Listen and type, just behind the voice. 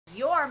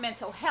Your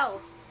mental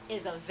health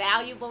is a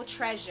valuable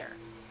treasure.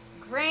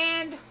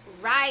 Grand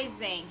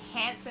rising,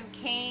 handsome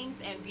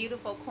kings and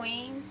beautiful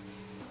queens,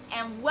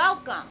 and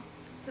welcome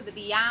to the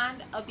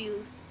Beyond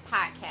Abuse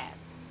podcast.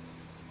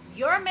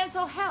 Your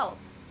mental health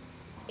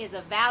is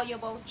a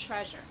valuable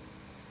treasure.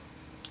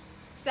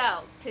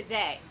 So,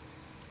 today,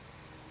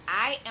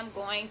 I am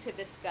going to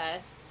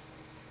discuss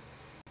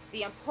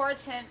the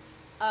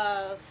importance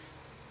of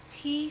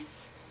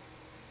peace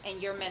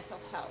and your mental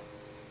health.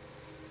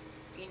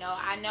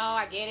 I know,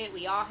 I get it.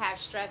 We all have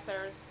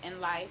stressors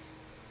in life.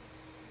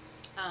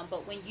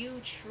 But when you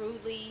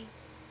truly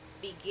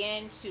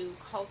begin to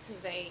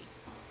cultivate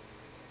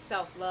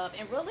self-love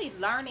and really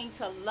learning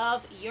to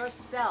love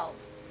yourself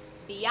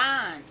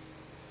beyond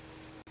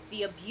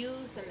the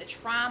abuse and the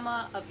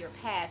trauma of your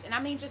past, and I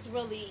mean just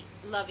really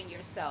loving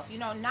yourself,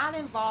 not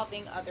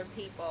involving other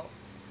people,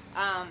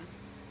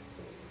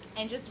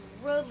 and just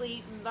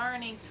really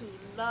learning to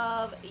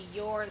love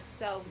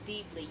yourself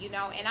deeply,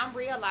 and I'm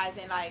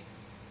realizing, like,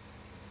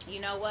 you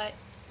know what?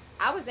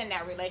 I was in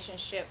that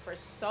relationship for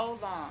so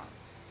long,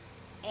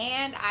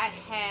 and I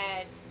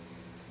had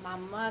my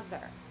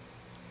mother,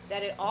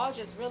 that it all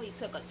just really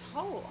took a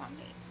toll on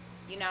me,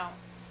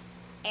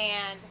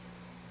 and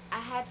I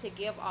had to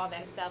give all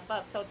that stuff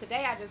up. So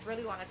today I just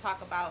really want to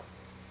talk about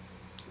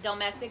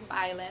domestic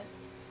violence,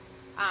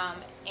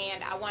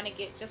 and I want to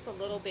get just a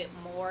little bit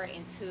more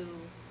into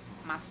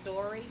my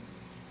story,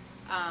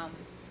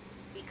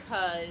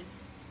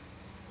 because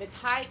the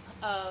type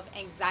of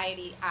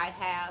anxiety I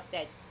have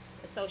that's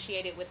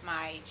associated with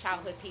my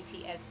childhood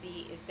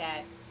PTSD is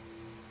that,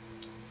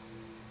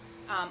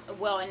 and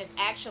it's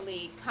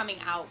actually coming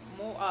out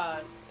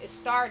more. It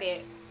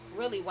started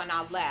really when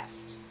I left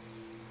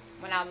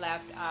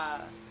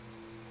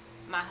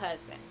my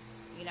husband,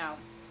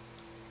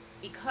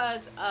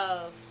 because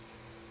of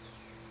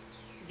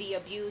the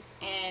abuse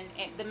and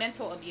the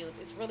mental abuse.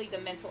 It's really the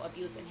mental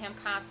abuse and him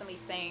constantly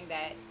saying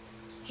that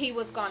he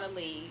was going to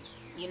leave,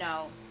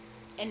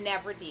 and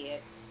never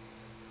did.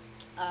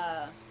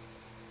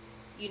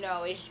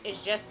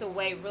 It's just a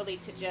way really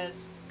to just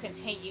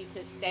continue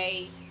to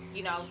stay,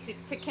 to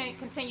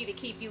continue to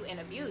keep you in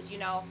abuse,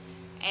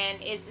 and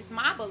it's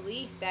my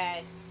belief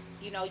that,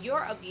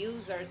 your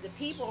abusers, the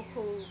people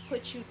who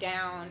put you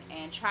down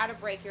and try to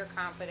break your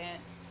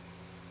confidence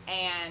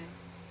and,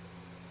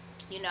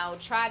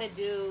 try to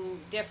do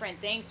different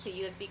things to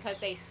you, is because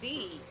they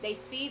see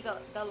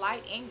the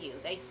light in you.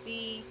 They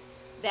see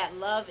that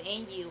love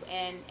in you,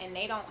 and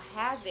they don't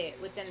have it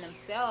within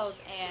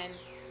themselves, and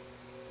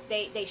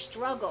they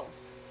struggle.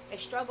 They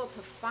struggle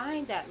to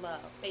find that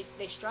love.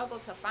 They struggle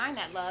to find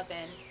that love,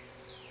 and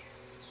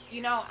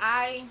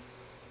I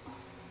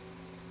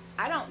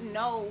don't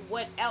know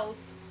what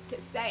else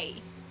to say.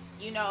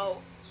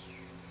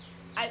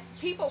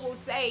 People will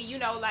say,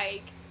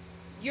 like,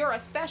 you're a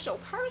special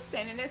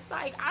person, and it's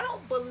like, I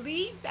don't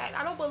believe that.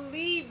 I don't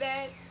believe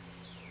that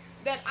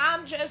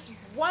I'm just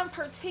one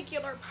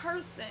particular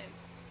person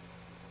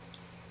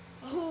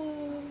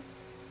who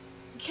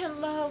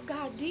can love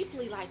God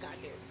deeply like I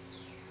do,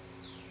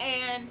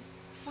 and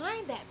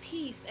find that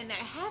peace and that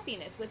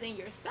happiness within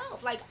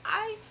yourself. Like,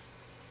 I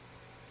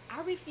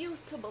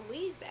refuse to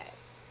believe that.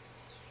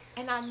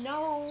 And I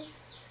know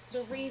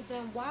the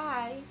reason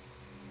why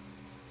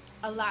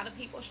a lot of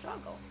people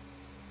struggle,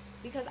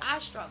 because I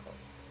struggle.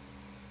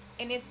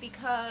 And it's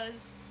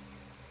because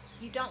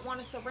you don't want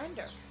to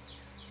surrender.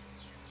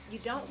 You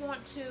don't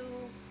want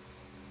to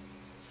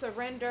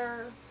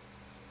surrender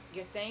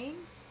your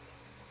things.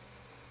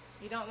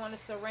 You don't want to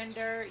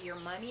surrender your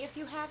money if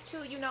you have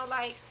to.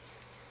 Like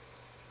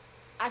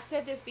I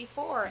said this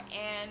before,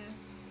 and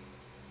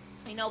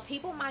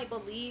people might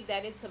believe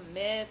that it's a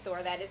myth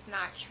or that it's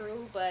not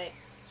true, but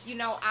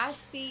I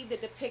see the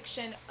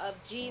depiction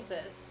of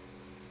Jesus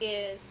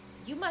is,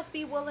 you must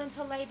be willing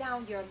to lay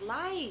down your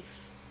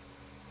life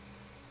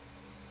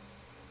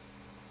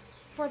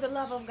for the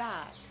love of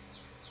God,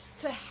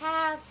 to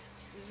have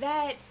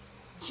that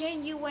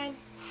genuine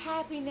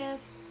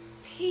happiness,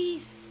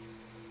 peace.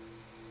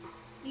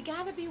 You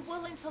got to be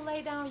willing to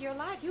lay down your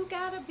life. You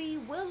got to be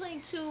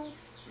willing to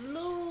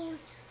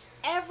lose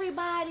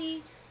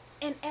everybody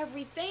and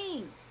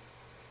everything.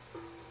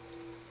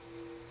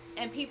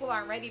 And people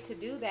aren't ready to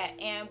do that.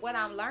 And what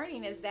I'm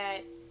learning is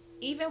that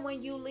even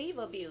when you leave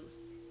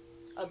abuse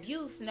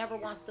never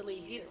wants to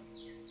leave you.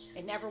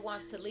 It never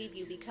wants to leave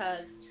you,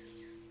 because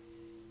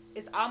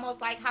it's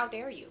almost like, how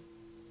dare you?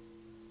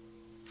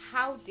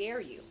 How dare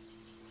you?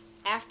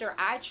 After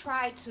I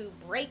tried to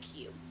break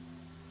you,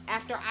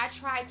 after I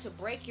tried to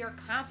break your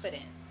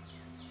confidence,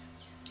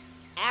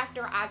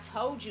 after I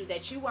told you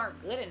that you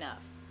weren't good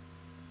enough,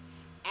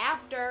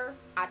 after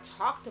I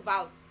talked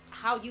about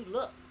how you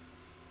look,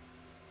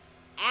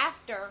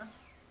 after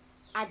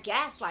I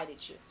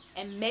gaslighted you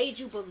and made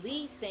you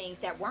believe things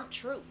that weren't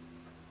true,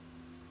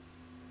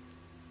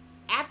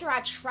 after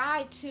I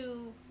tried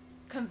to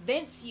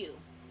convince you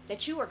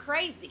that you were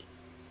crazy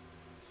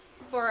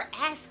for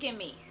asking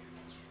me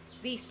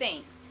these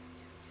things,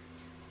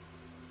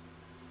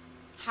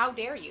 how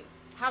dare you?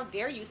 How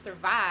dare you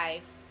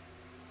survive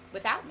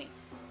without me?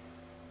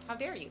 How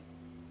dare you?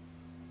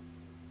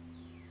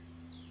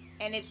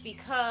 And it's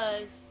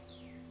because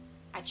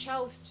I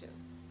chose to.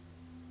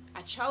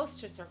 I chose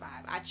to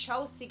survive. I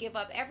chose to give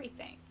up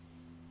everything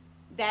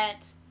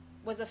that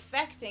was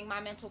affecting my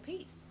mental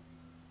peace.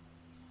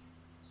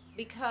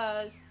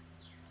 Because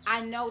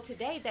I know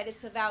today that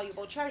it's a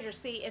valuable treasure.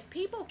 See, if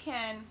people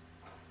can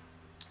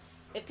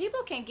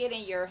get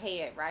in your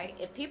head, right?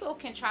 If people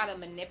can try to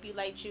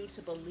manipulate you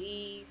to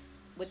believe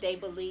what they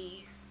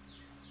believe,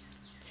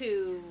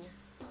 to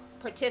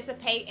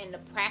participate in the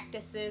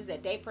practices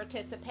that they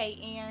participate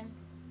in,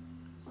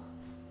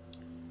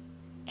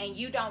 and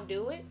you don't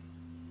do it,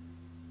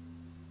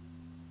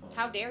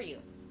 how dare you?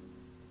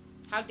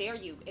 How dare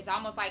you? It's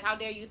almost like, how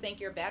dare you think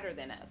you're better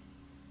than us,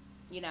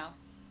 you know?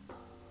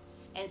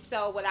 And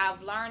so what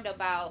I've learned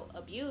about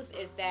abuse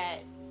is that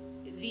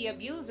the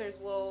abusers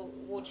will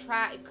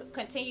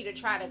continue to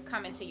try to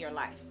come into your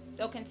life.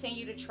 They'll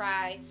continue to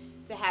try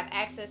to have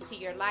access to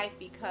your life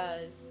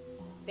because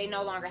they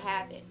no longer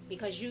have it.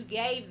 Because you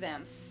gave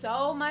them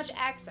so much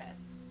access.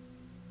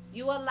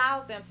 You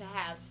allowed them to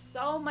have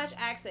so much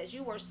access.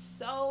 You were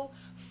so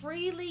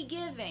freely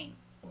giving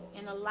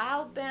and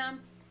allowed them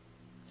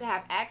to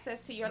have access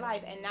to your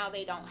life, and now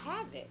they don't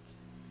have it.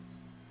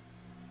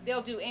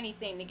 They'll do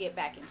anything to get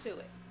back into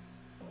it.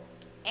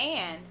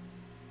 And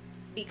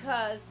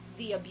because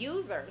the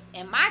abusers,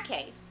 in my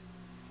case,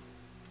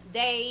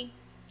 they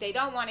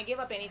don't want to give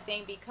up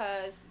anything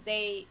because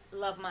they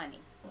love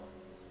money.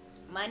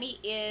 Money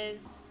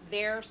is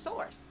their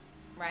source,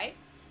 right?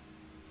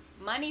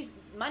 Money's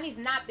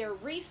not their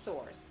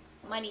resource.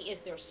 Money is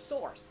their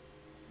source.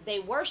 They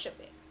worship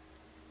it.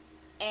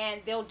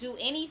 And they'll do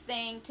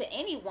anything to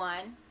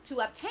anyone to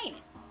obtain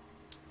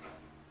it.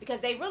 Because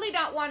they really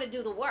don't want to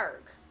do the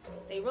work.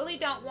 They really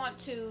don't want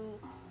to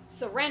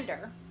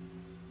surrender,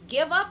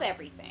 give up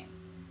everything.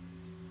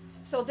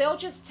 So they'll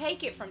just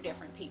take it from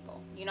different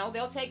people. You know,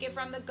 they'll take it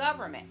from the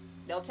government.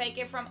 They'll take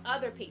it from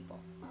other people.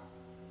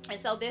 And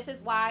so this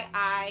is why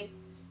I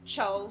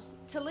chose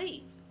to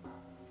leave.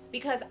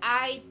 Because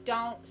I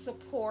don't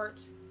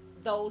support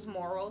those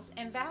morals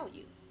and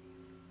values.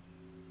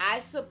 I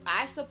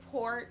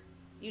support,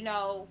 you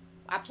know,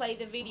 I played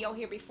the video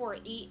here before,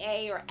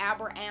 EA or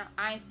Albert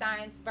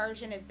Einstein's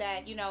version is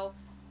that, you know,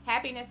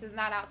 happiness is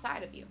not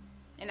outside of you.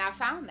 And I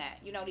found that,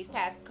 you know, these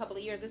past couple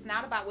of years, it's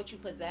not about what you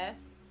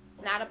possess.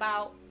 It's not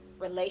about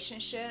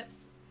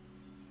relationships.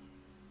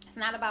 It's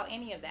not about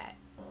any of that.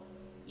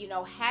 You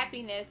know,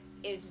 happiness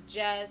is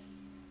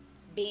just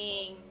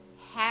being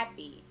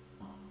happy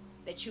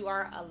that you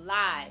are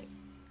alive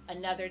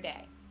another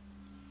day.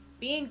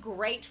 Being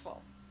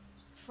grateful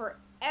for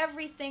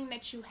everything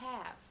that you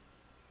have.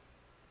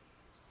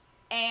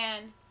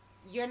 And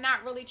you're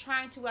not really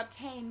trying to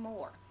obtain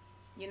more.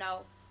 You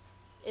know,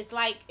 it's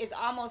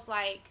almost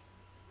like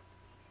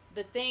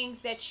the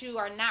things that you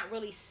are not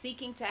really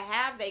seeking to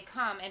have, they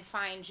come and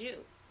find you.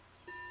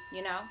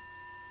 You know,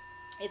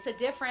 it's a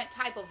different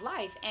type of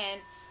life. And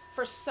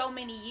for so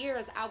many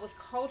years, I was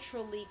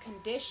culturally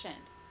conditioned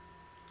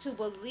to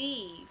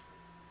believe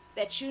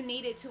that you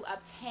needed to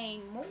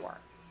obtain more.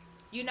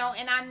 You know,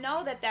 and I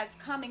know that that's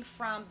coming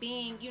from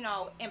being, you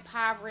know,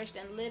 impoverished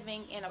and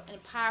living in an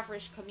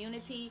impoverished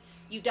community.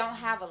 You don't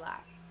have a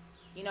lot.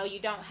 You know, you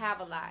don't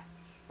have a lot.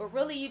 But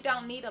really, you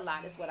don't need a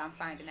lot is what I'm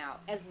finding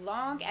out. As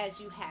long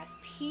as you have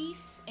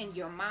peace in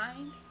your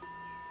mind,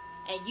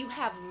 and you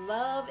have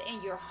love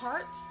in your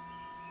heart,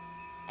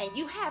 and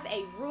you have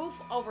a roof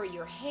over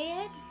your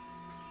head,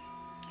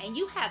 and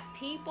you have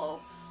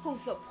people who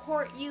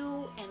support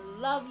you and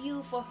love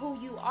you for who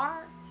you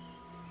are.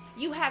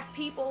 You have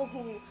people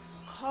who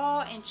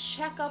call and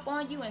check up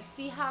on you and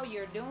see how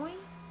you're doing.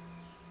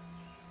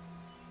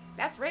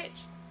 That's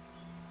rich.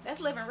 That's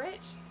living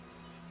rich.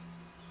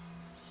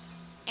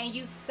 And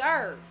you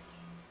serve.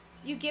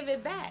 You give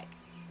it back.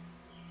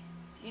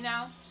 You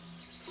know?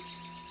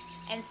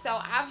 And so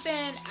I've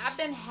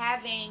been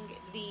having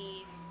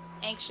these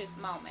anxious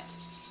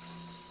moments.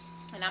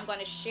 And I'm going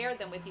to share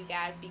them with you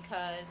guys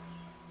because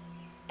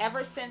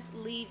ever since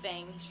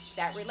leaving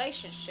that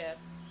relationship,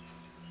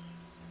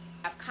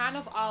 I've kind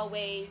of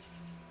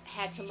always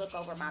had to look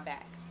over my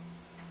back.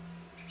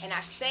 And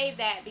I say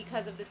that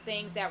because of the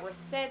things that were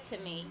said to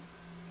me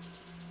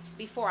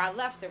before I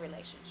left the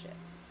relationship.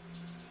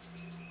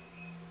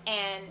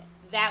 And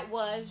that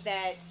was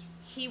that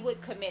he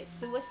would commit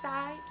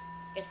suicide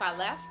if I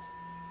left.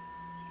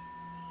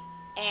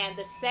 And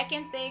the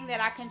second thing that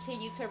I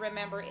continue to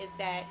remember is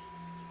that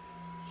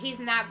he's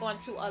not going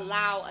to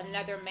allow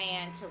another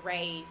man to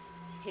raise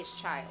his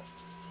child.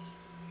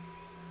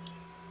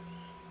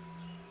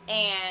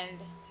 And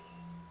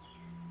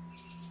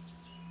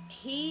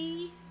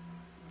he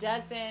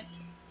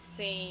doesn't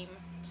seem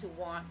to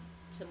want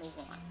to move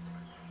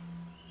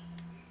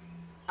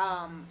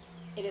on.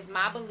 It is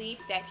my belief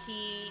that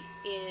he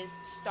is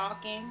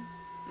stalking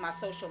my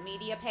social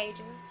media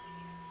pages.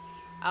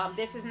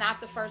 This is not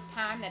the first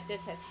time that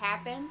this has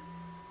happened.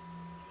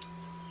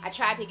 I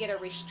tried to get a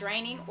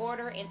restraining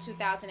order in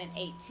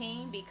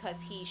 2018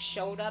 because he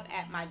showed up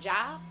at my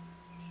job.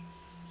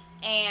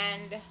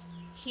 And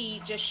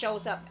he just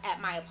shows up at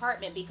my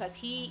apartment because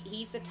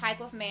he's the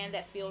type of man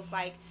that feels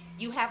like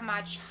you have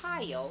my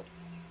child,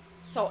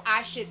 so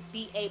I should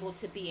be able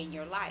to be in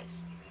your life.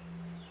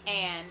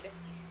 And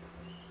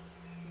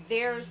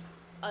there's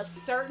a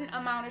certain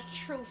amount of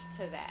truth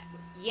to that.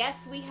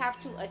 Yes, we have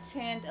to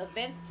attend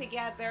events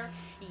together.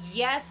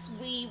 Yes,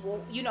 we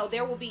will,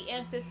 there will be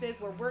instances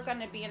where we're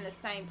going to be in the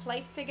same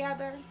place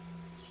together.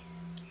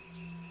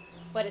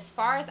 But as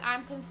far as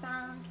I'm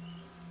concerned,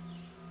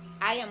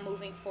 I am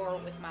moving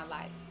forward with my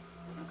life.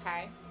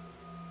 Okay?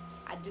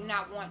 I do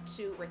not want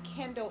to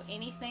rekindle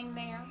anything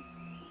there.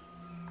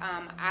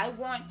 I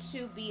want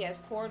to be as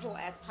cordial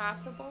as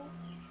possible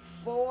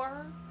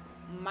for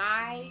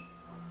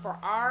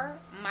our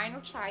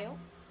minor child.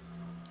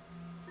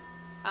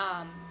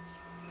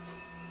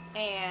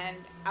 And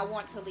I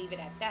want to leave it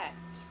at that.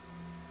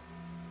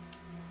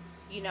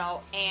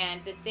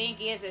 And the thing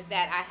is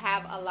that I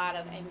have a lot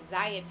of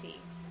anxiety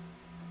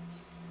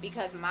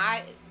because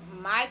my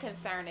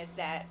concern is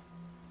that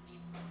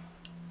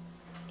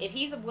if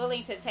he's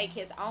willing to take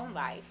his own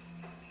life,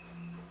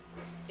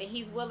 then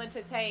he's willing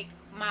to take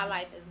my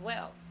life as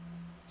well,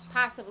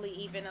 possibly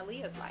even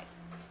Aaliyah's life,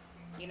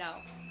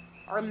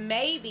 or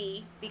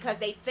maybe because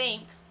they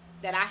think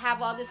that I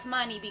have all this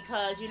money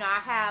because I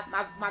have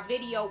my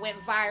video went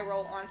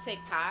viral on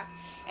TikTok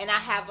and I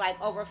have like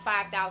over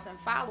 5,000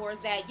 followers,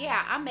 that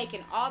I'm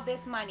making all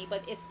this money,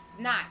 but it's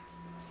not.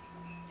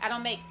 I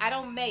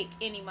don't make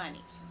any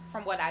money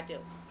from what I do.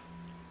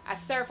 I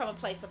serve from a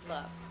place of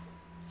love.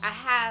 I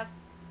have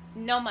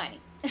no money.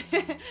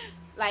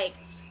 Like,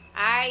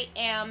 I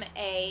am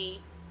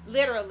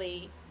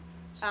literally,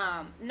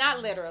 not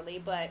literally,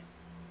 but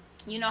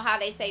you know how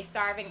they say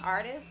starving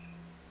artist?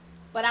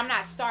 But I'm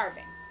not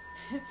starving.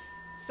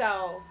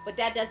 So, but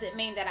that doesn't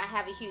mean that I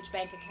have a huge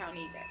bank account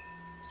either.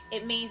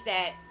 It means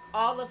that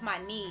all of my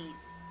needs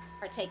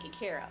are taken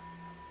care of.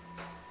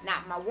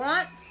 Not my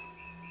wants,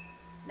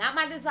 not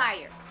my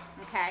desires,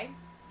 okay?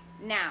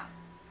 Now,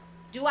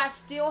 do I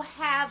still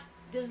have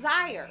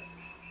desires?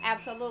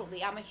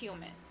 Absolutely. I'm a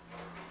human.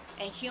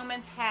 And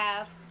humans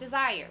have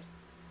desires.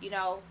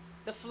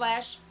 The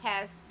flesh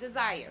has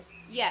desires.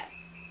 Yes.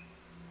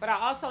 But I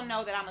also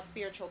know that I'm a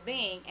spiritual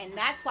being, and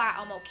that's why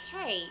I'm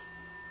okay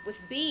with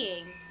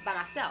being by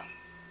myself.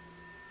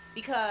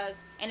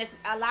 Because, and it's,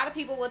 a lot of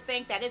people would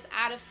think that it's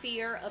out of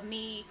fear of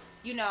me,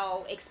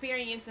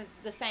 experiencing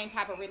the same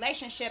type of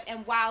relationship.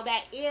 And while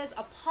that is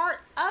a part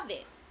of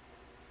it,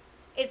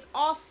 it's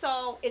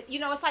also, it's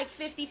like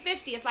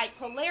 50-50. It's like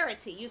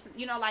polarity.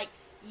 Like,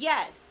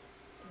 yes,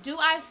 do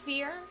I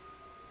fear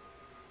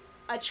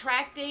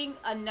attracting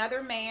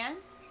another man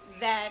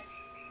that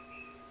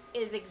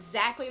is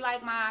exactly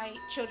like my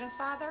children's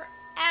father?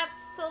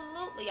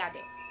 Absolutely I do.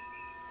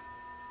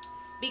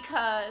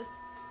 Because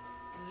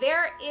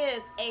there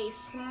is a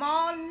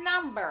small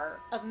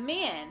number of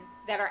men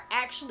that are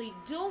actually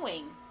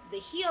doing the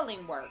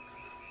healing work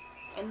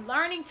and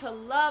learning to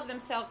love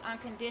themselves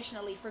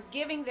unconditionally,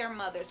 forgiving their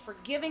mothers,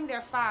 forgiving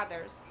their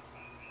fathers,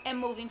 and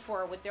moving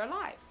forward with their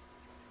lives.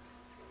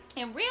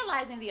 And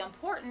realizing the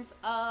importance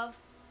of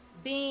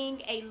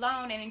being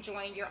alone and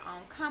enjoying your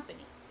own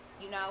company,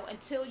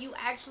 until you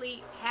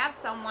actually have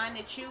someone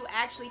that you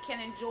actually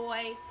can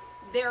enjoy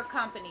their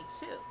company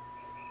too.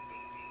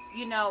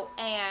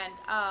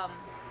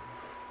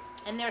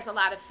 And there's a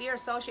lot of fear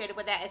associated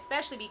with that,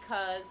 especially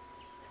because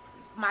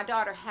my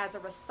daughter has a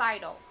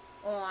recital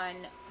on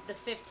the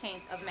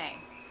 15th of May.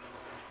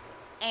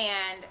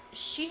 And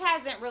she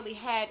hasn't really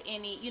had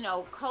any,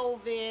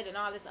 COVID and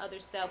all this other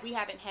stuff. We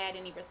haven't had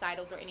any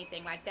recitals or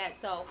anything like that.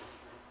 So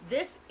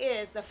this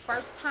is the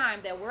first time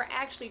that we're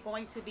actually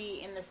going to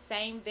be in the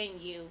same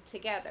venue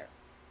together.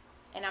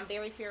 And I'm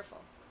very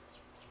fearful.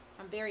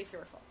 I'm very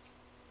fearful.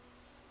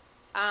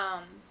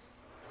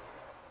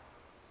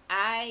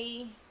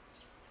 I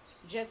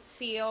just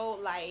feel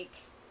like,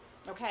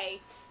 okay,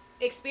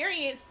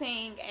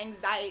 experiencing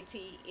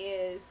anxiety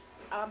is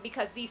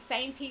because these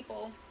same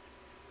people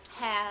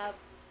have,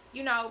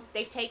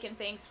 they've taken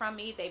things from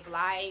me, they've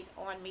lied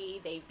on me,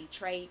 they've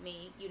betrayed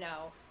me.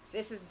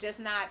 This is just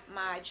not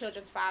my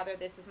children's father,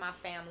 this is my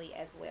family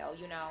as well.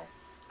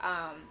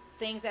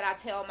 Things that I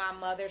tell my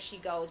mother, she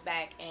goes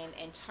back and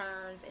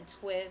turns and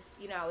twists.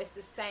 It's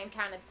the same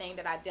kind of thing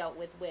that I dealt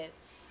with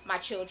my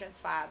children's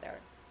father.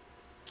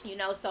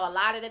 So a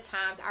lot of the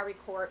times I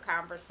record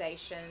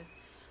conversations.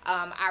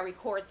 I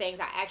record things.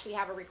 I actually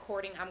have a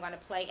recording I'm going to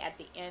play at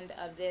the end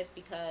of this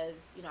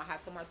because, I have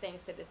some more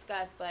things to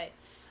discuss. But,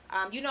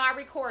 I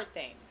record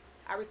things.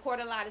 I record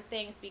a lot of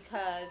things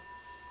because,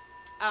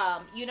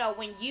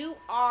 when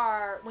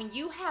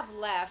you have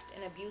left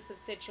an abusive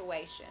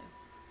situation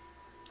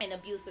and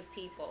abusive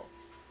people,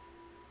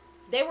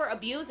 they were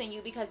abusing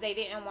you because they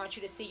didn't want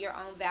you to see your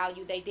own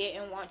value. They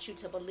didn't want you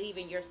to believe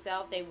in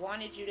yourself. They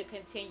wanted you to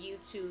continue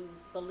to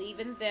believe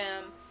in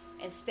them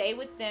and stay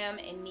with them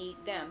and need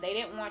them. They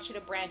didn't want you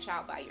to branch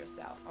out by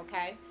yourself,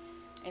 okay?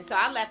 And so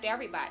I left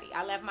everybody.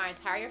 I left my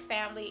entire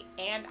family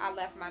and I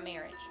left my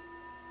marriage.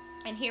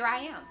 And here I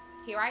am,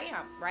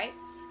 right?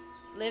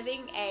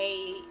 living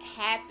a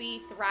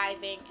happy,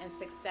 thriving, and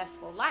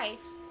successful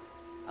life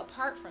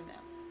apart from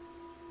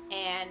them.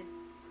 And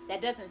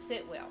that doesn't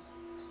sit well.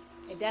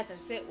 It doesn't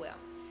sit well.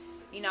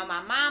 You know,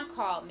 my mom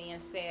called me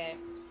and said,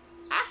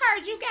 I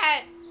heard you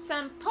got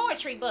some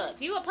poetry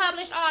books. You a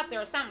published author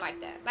or something like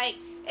that. Like,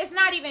 it's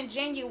not even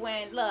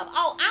genuine love.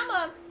 Oh, I'm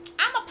a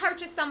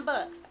purchase some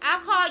books. I'll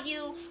call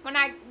you when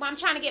I'm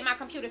trying to get my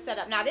computer set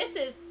up. Now this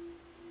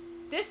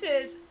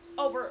is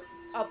over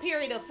a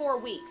period of 4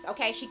 weeks.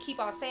 Okay, she keep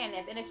on saying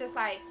this, and it's just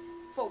like,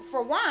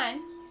 for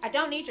one, I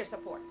don't need your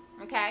support.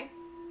 Okay,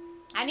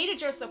 I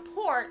needed your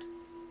support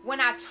when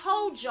I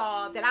told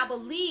y'all that I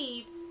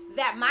believed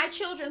that my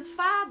children's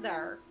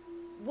father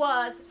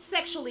was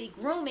sexually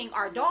grooming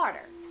our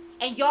daughter,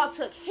 and y'all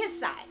took his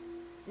side,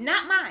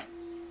 not mine.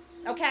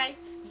 Okay,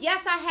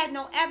 yes, I had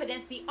no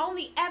evidence. The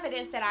only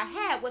evidence that I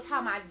had was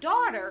how my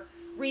daughter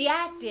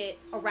reacted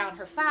around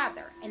her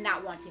father and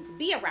not wanting to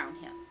be around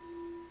him.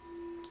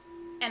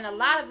 And a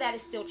lot of that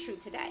is still true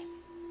today,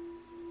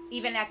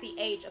 even at the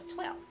age of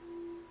 12.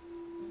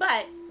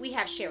 But we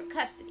have shared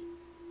custody,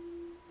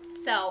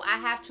 so I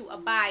have to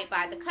abide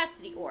by the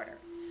custody order.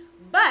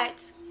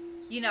 But,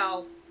 you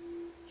know,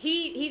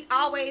 he's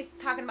always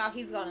talking about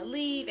he's going to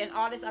leave and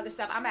all this other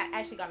stuff. I'm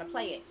actually going to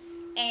play it.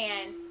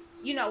 And,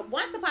 you know,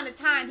 once upon a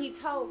time, he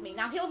told me,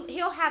 now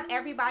he'll have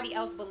everybody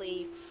else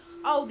believe,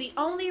 oh, the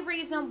only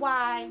reason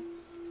why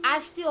I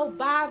still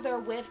bother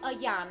with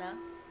Ayana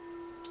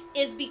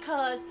is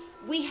because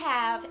we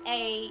have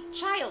a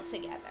child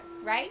together,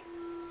 right?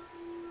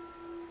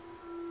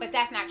 But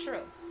that's not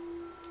true.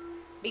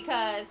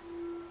 Because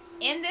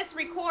in this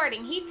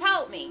recording, he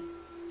told me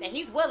that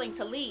he's willing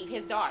to leave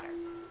his daughter,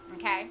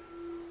 okay?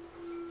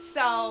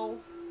 So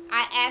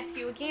I ask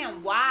you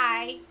again,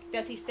 why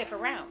does he stick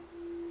around?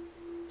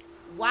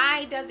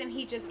 Why doesn't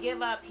he just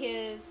give up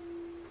his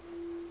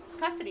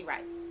custody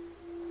rights?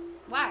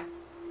 Why?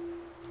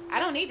 I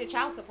don't need the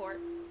child support.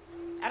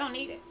 I don't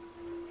need it.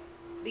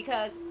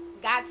 Because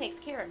God takes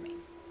care of me.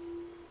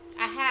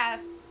 I have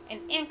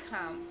an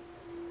income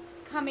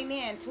coming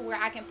in to where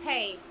I can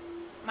pay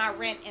my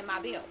rent and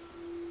my bills.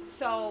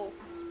 So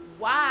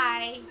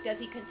why does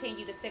he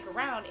continue to stick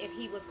around if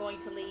he was going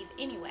to leave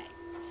anyway?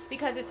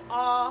 Because it's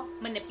all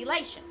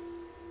manipulation.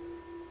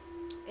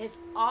 It's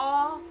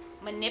all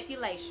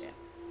manipulation.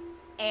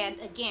 And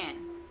again,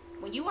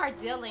 when you are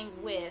dealing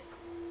with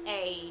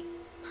a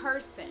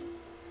person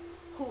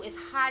who is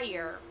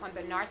higher on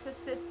the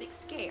narcissistic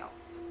scale,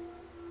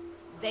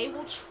 they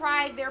will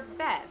try their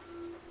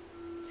best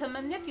to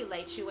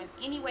manipulate you in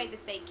any way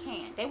that they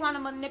can. They want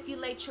to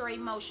manipulate your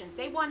emotions.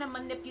 They want to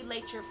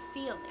manipulate your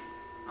feelings,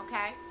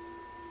 okay?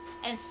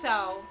 And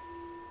so,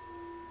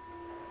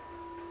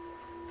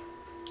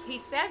 he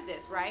said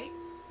this, right?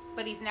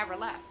 But he's never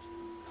left.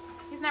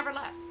 He's never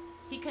left.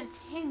 He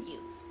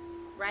continues,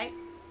 right?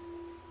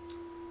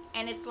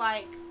 And it's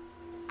like,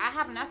 I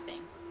have nothing.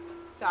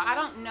 So I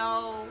don't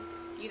know,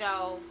 you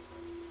know,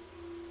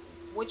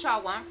 what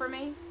y'all want from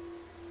me.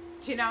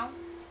 You know?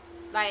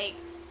 Like,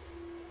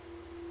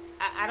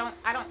 I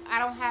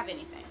don't have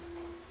anything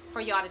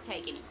for y'all to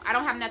take anymore. I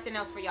don't have nothing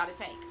else for y'all to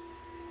take.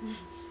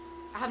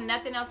 I have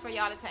nothing else for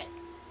y'all to take.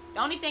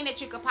 The only thing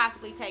that you could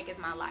possibly take is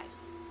my life.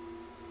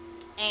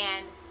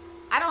 And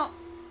I don't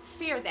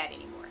fear that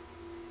anymore.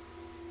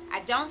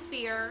 I don't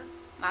fear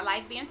my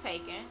life being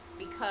taken,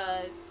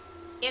 because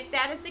if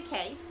that is the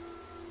case,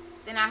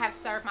 then I have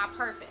served my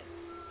purpose.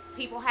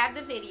 People have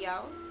the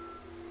videos.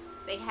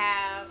 They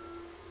have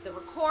the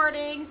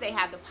recordings. They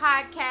have the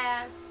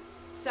podcast.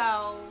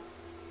 So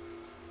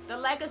the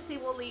legacy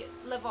will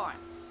live on,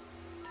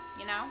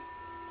 you know?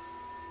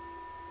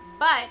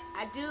 But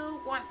I do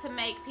want to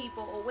make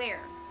people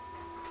aware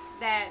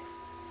that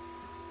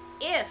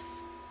if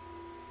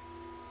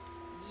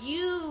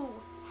you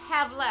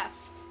have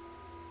left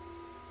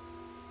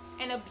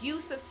an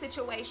abusive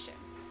situation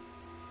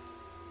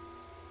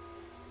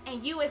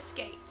and you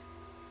escaped,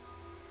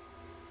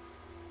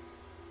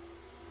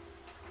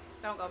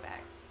 don't go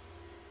back.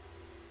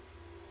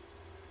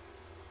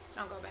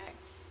 Don't go back.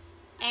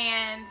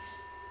 And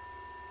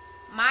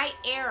my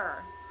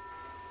error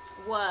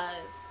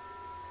was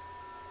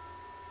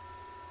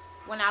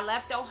when I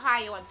left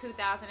Ohio in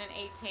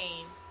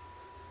 2018.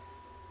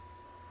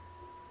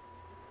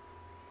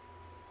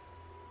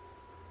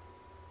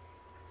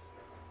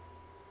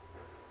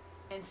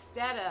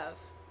 Instead of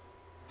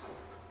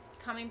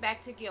coming back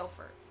to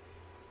Guilford,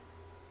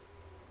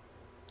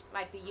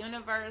 like the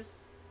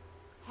universe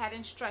had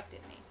instructed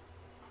me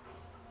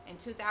in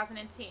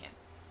 2010.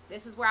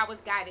 This is where I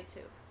was guided to.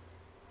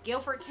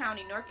 Guilford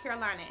County, North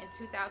Carolina in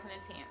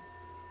 2010.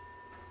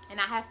 And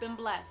I have been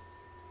blessed.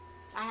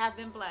 I have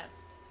been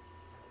blessed.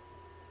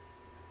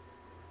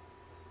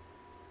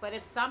 But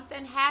if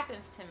something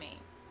happens to me,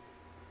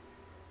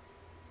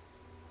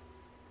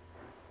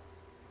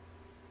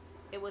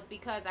 it was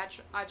because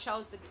I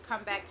chose to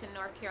come back to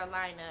North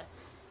Carolina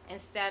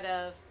instead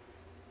of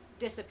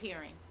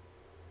disappearing.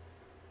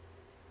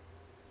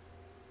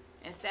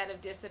 Instead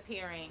of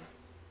disappearing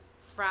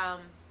from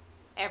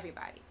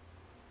everybody.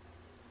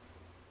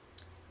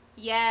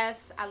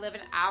 Yes, I live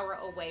an hour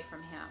away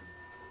from him.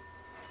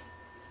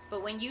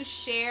 But when you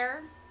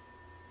share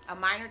a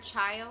minor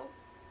child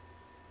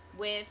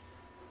with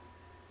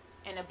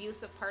an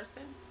abusive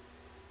person,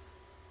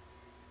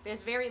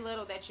 there's very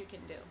little that you can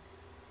do.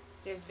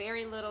 There's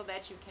very little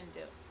that you can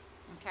do.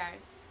 Okay?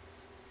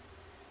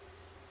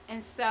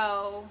 And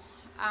so,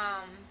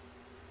 um,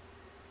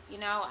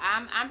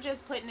 I'm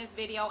just putting this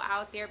video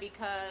out there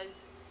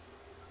because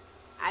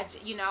I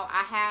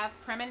have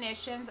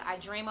premonitions. I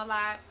dream a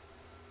lot,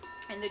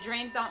 and the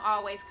dreams don't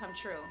always come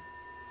true,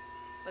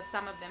 but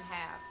some of them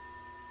have.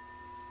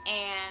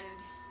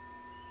 And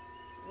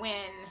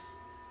when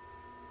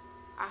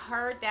I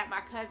heard that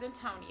my cousin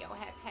Tonio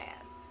had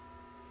passed,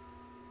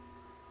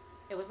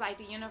 it was like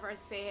the universe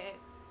said,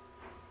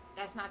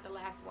 that's not the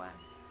last one.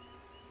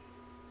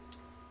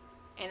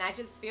 And I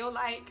just feel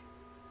like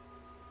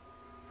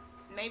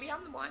maybe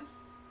I'm the one.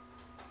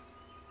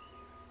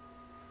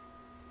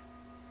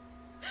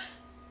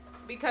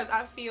 Because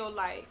I feel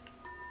like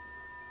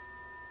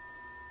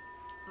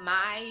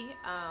my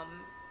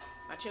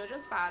my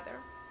children's father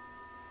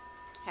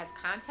has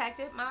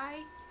contacted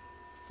my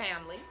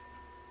family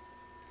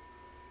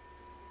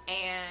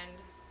and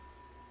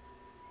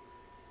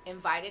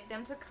invited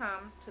them to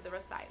come to the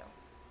recital.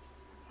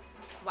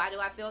 Why do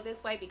I feel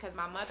this way? Because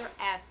my mother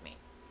asked me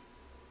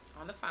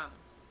on the phone,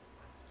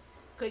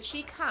 could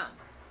she come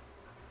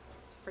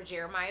for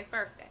Jeremiah's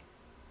birthday?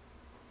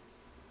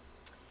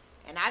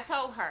 And I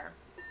told her,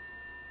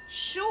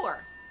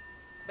 sure,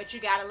 but you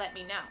got to let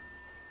me know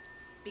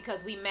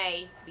because we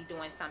may be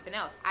doing something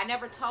else. I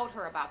never told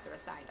her about the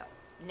recital.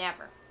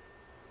 Never.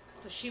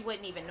 So she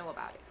wouldn't even know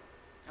about it.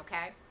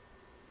 Okay?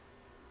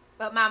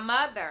 But my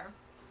mother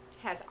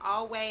has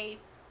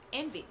always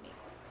envied me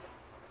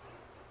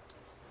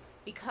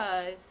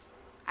because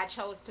I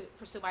chose to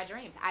pursue my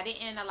dreams. I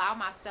didn't allow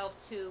myself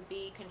to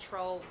be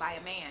controlled by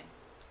a man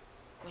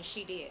when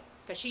she did.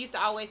 Because she used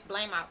to always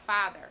blame my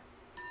father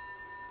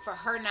for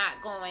her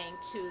not going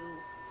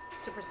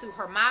to pursue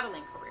her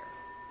modeling career.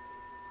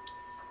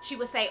 She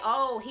would say,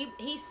 oh,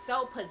 he's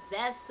so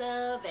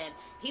possessive, and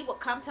he would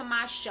come to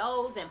my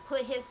shows and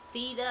put his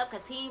feet up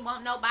because he didn't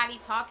want nobody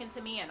talking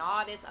to me and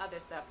all this other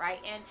stuff, right?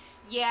 And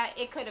yeah,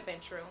 it could have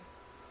been true.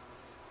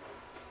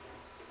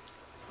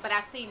 But I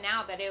see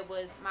now that it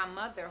was my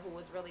mother who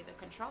was really the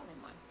controlling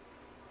one,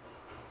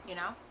 you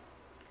know?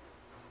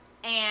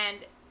 And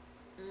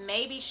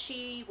maybe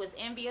she was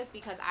envious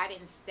because I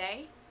didn't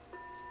stay,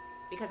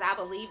 because I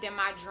believed in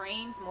my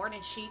dreams more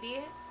than she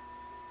did.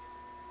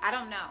 I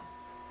don't know,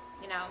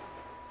 you know?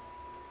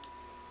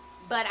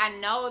 But I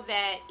know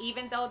that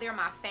even though they're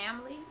my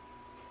family,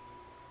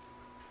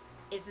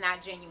 it's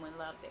not genuine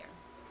love there.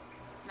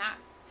 It's not.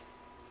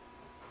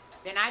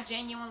 They're not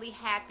genuinely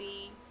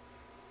happy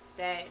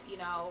that,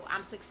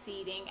 I'm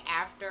succeeding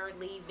after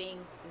leaving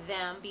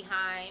them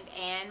behind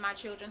and my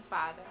children's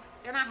father.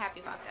 They're not happy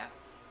about that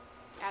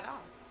at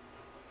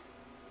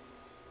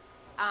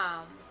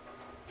all.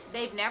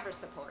 They've never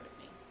supported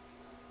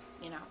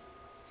me,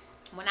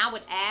 When I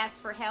would ask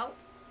for help,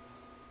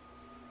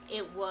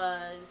 it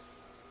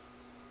was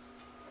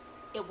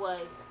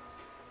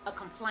a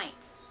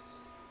complaint.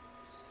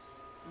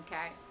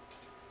 Okay?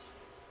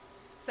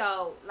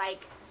 So,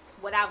 like,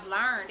 what I've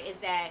learned is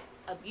that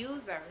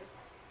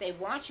abusers, they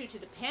want you to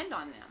depend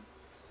on them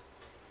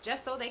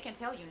just so they can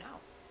tell you no.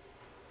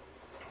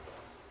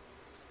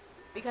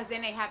 Because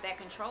then they have that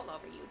control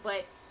over you.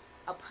 But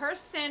a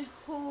person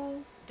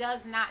who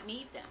does not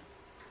need them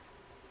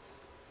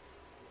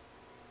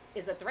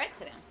is a threat to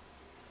them.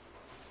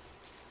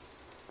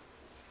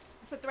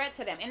 It's a threat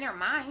to them in their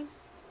minds.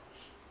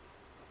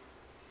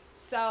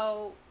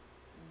 So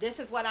this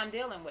is what I'm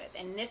dealing with.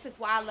 And this is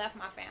why I left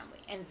my family.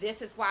 And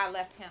this is why I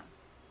left him.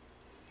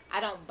 I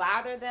don't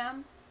bother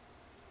them.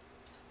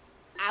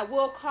 I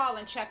will call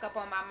and check up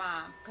on my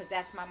mom because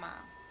that's my mom.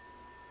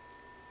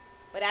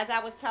 But as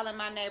I was telling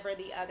my neighbor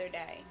the other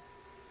day,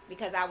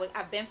 because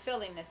I've been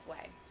feeling this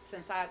way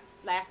since I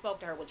last spoke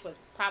to her, which was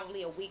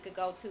probably a week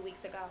ago, 2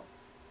 weeks ago,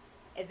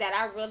 is that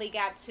I really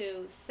got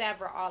to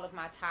sever all of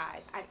my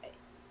ties.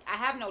 I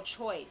have no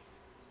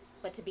choice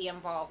but to be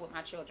involved with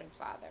my children's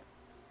father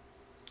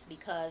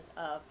because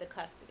of the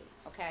custody,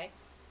 okay?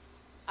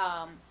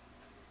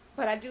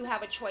 But I do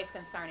have a choice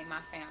concerning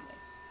my family.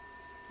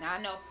 Now,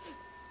 I know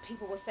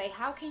people will say,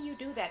 how can you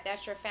do that?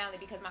 That's your family.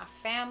 Because my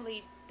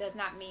family does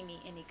not mean me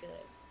any good.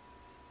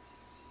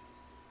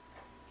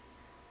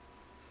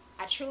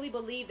 I truly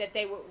believe that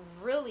they would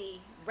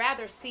really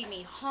rather see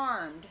me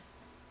harmed,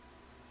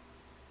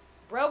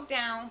 broke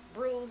down,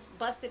 bruised,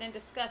 busted, and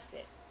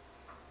disgusted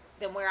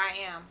than where I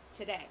am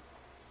today.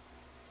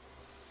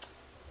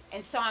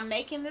 And so I'm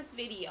making this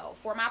video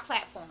for my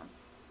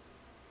platforms,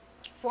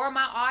 for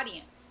my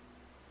audience,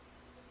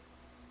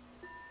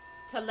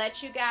 to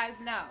let you guys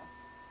know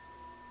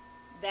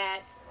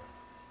that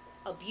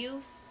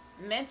abuse,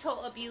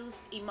 mental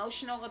abuse,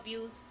 emotional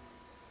abuse,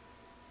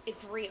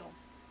 it's real.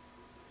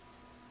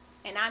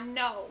 And I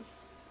know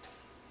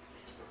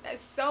that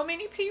so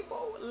many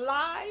people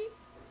lie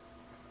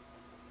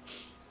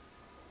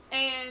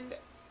and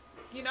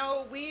You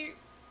know,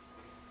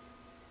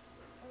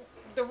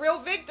 the real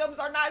victims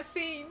are not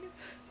seen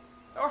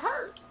or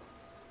heard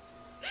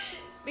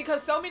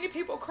because so many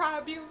people cry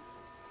abuse.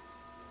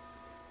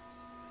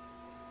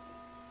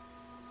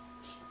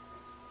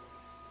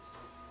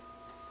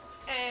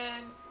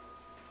 And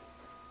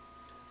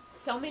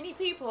so many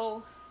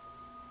people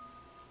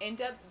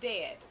end up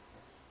dead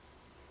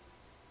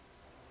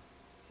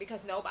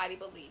because nobody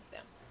believed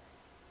them,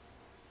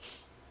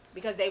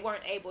 because they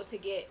weren't able to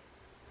get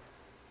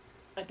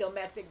a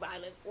domestic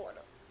violence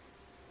order.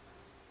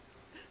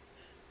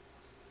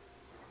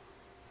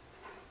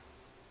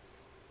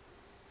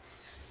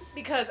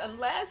 Because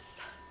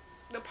unless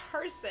the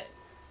person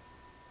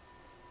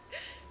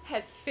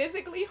has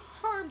physically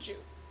harmed you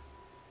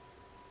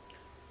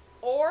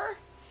or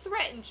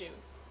threatened you,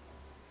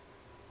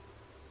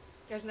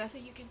 there's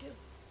nothing you can do.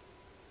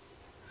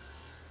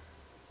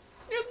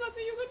 There's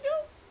nothing you can do.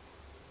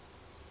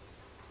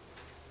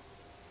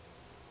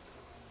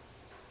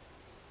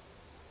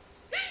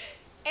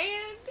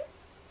 And,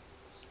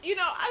 you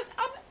know, I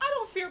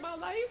don't fear my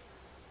life.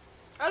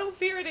 I don't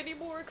fear it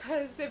anymore,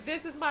 because if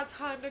this is my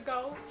time to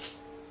go,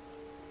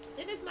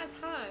 then it's my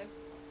time.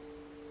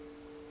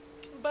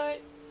 But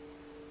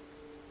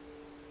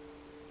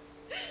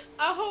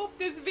I hope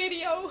this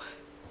video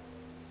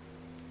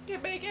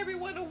can make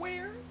everyone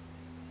aware.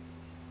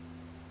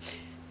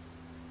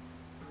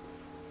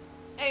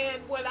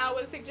 And what I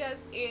would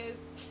suggest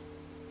is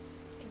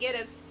get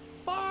as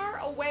far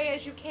away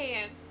as you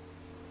can.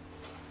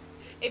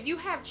 If you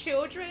have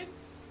children,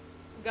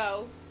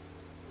 go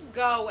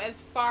as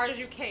far as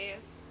you can.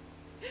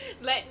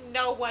 Let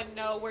no one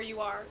know where you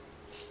are.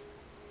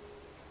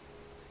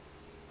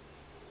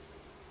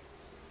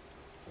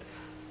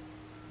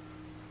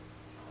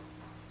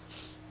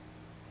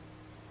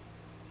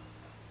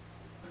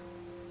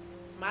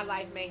 My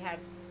life may have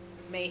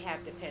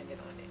depended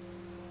on it.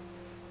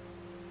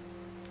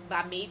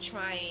 By me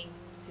trying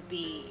to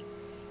be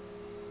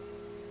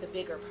the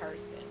bigger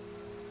person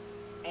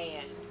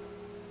and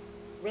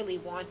really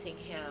wanting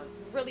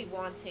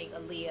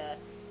Aaliyah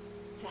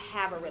to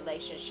have a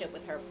relationship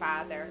with her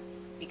father,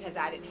 because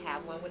I didn't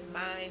have one with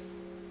mine,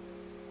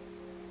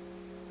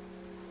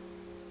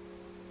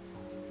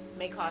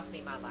 may cost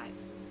me my life.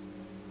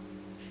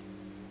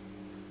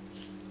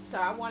 So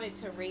I wanted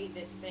to read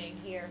this thing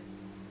here.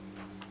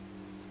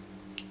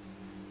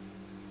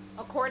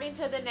 According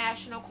to the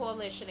National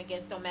Coalition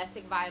Against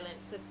Domestic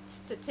Violence,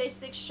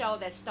 statistics show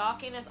that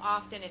stalking is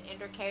often an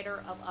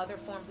indicator of other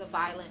forms of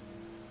violence,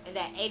 and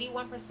that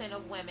 81%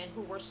 of women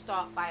who were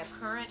stalked by a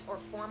current or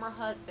former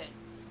husband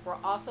were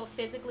also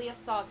physically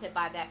assaulted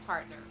by that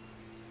partner.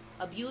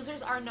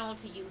 Abusers are known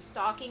to use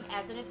stalking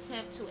as an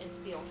attempt to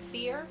instill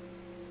fear,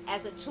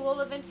 as a tool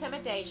of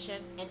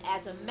intimidation, and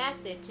as a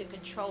method to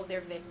control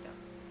their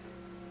victims.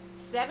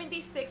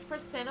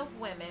 76% of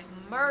women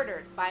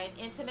murdered by an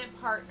intimate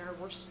partner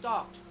were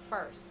stalked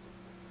first.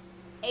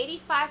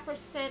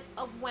 85%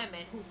 of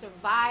women who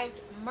survived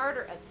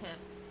murder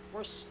attempts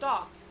were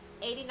stalked.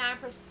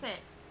 89%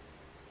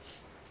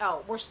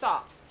 were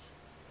stalked.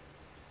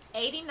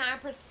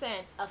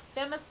 89% of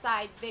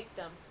femicide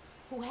victims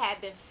who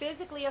had been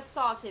physically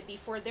assaulted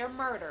before their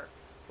murder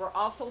were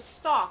also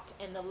stalked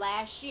in the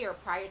last year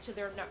prior to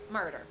their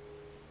murder.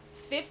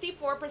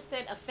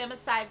 54% of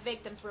femicide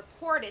victims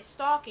reported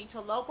stalking to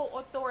local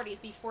authorities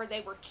before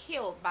they were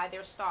killed by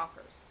their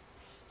stalkers.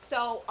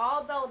 So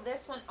although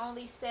this one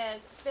only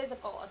says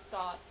physical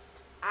assault,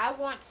 I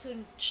want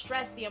to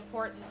stress the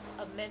importance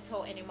of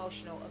mental and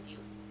emotional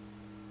abuse.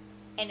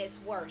 And it's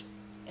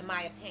worse, in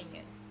my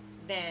opinion,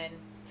 than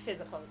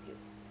physical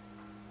abuse.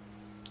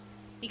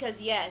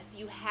 Because yes,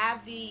 you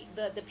have the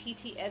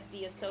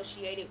PTSD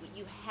associated with,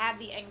 you have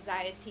the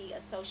anxiety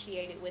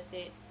associated with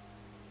it.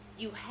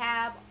 You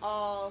have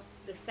all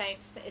the same,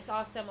 it's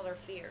all similar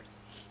fears.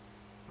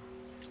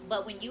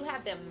 But when you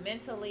have them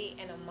mentally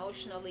and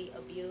emotionally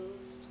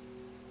abused,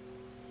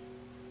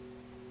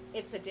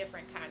 it's a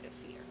different kind of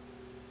fear.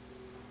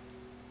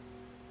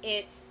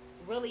 It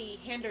really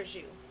hinders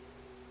you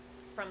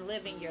from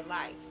living your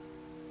life.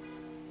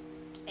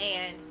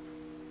 And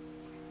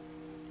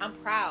I'm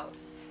proud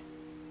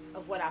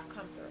of what I've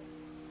come through.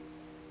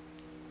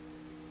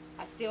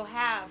 I still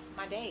have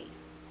my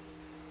days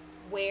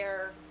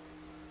where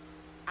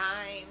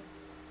I'm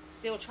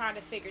still trying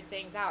to figure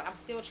things out. I'm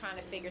still trying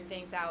to figure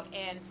things out.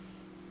 And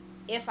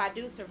if I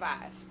do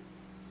survive,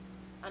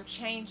 I'm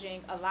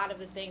changing a lot of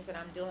the things that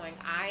I'm doing.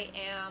 I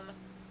am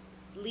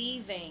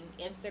leaving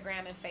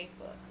Instagram and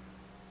Facebook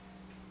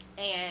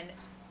and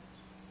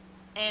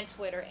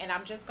Twitter, and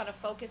I'm just going to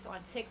focus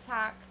on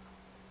TikTok,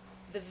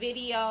 the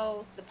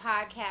videos, the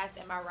podcast,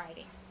 and my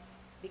writing,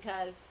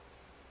 because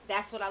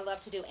that's what I love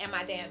to do, and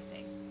my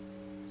dancing.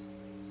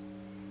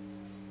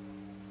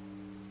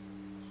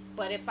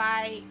 But if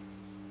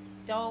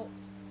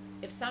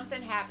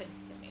something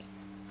happens to me,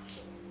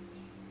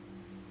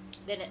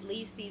 then at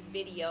least these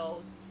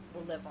videos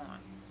will live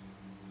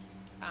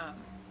on.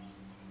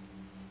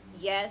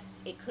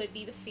 Yes, it could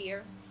be the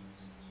fear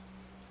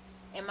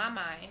in my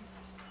mind.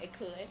 It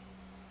could.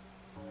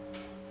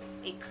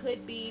 It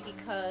could be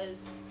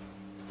because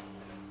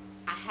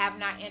I have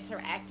not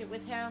interacted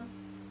with him,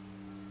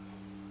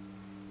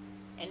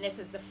 and this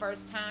is the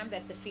first time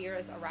that the fear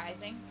is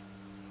arising.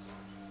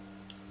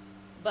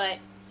 But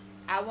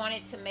I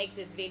wanted to make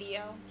this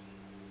video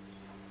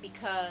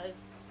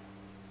because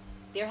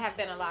there have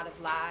been a lot of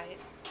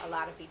lies, a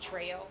lot of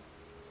betrayal.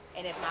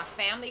 And if my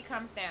family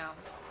comes down,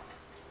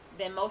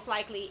 then most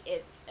likely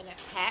it's an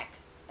attack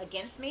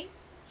against me.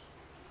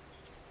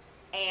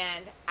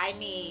 And I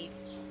need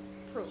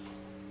proof.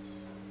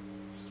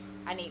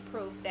 I need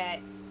proof that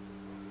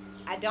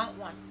I don't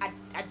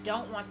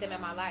want them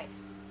in my life.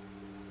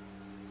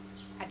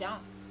 I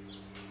don't.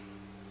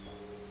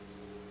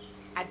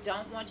 I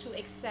don't want to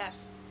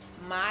accept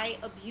my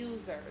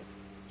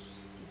abusers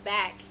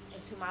back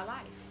into my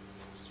life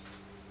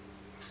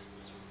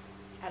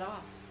at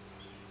all.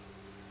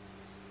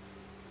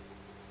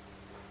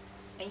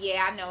 And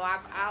yeah, I know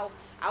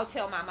I'll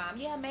tell my mom,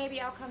 yeah,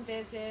 maybe I'll come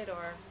visit,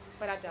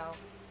 but I don't.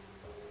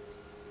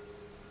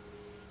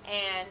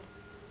 And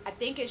I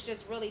think it's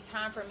just really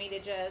time for me to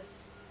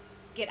just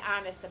get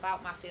honest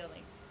about my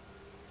feelings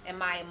and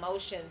my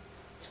emotions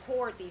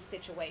toward these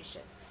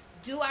situations.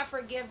 Do I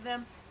forgive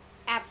them?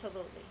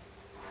 Absolutely.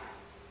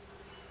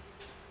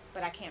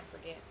 But I can't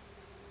forget.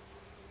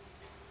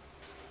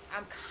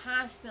 I'm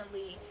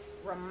constantly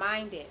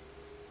reminded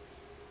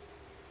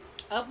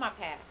of my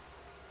past,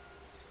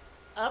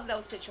 of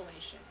those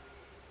situations.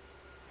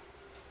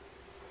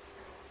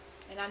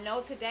 And I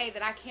know today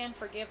that I can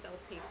forgive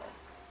those people.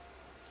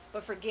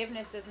 But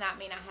forgiveness does not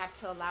mean I have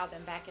to allow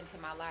them back into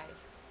my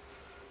life.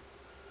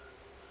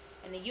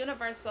 And the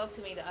universe spoke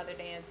to me the other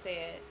day and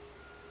said,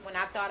 when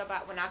I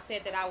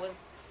said that I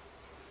was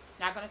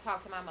not going to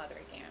talk to my mother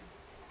again,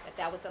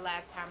 that was the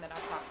last time that I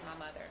talked to my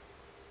mother.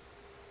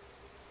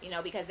 You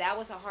know, because that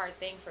was a hard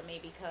thing for me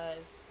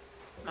because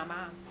it's my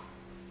mom.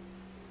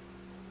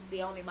 It's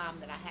the only mom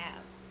that I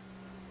have.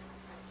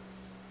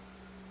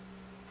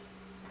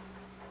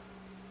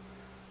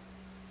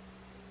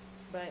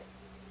 But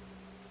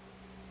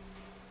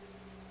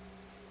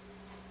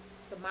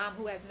it's a mom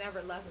who has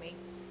never loved me.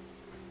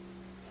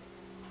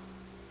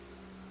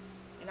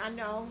 And I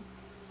know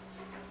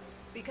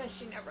it's because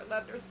she never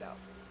loved herself.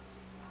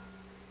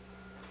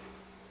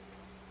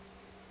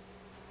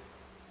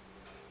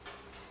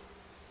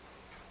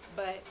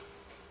 But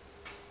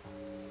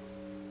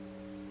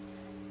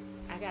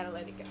I gotta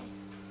let it go.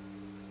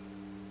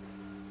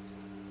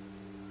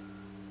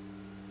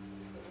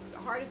 It's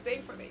the hardest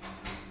thing for me.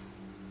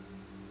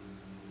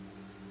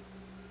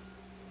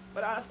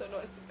 But I also know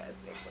it's the best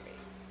thing for me.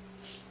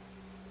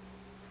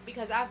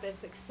 Because I've been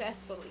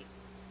successfully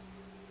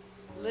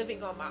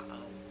living on my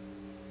own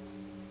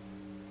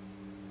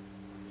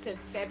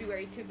since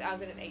February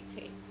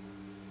 2018.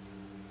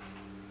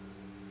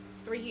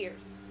 3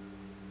 years.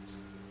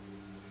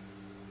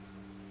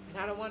 And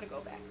I don't want to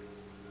go back.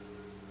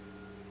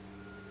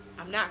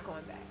 I'm not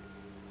going back.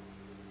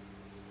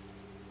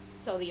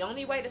 So the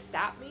only way to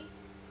stop me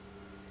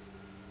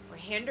or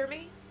hinder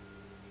me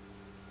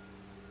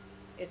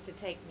is to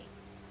take me.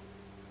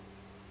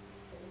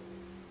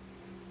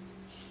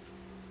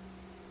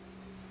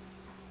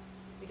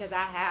 Because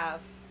I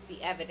have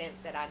the evidence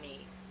that I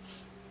need.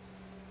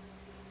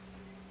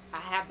 I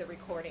have the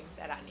recordings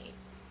that I need.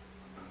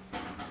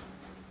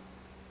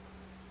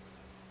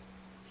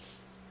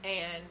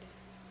 And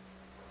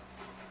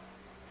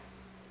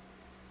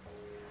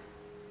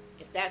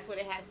if that's what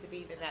it has to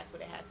be, then that's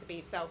what it has to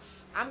be. So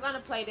I'm going to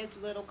play this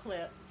little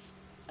clip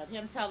of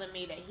him telling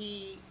me that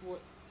he's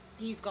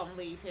going to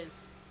leave his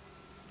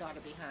daughter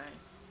behind.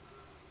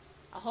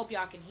 I hope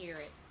y'all can hear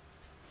it.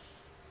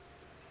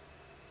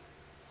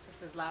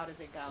 It's as loud as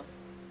it goes.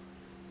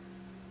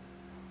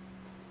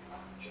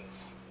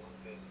 Just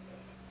moving.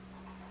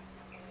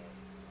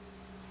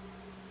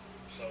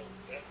 So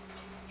that,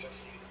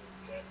 just so you know,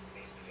 that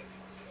may be a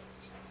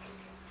possibility.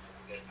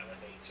 That I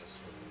may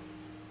just move,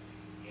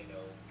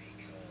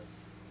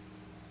 because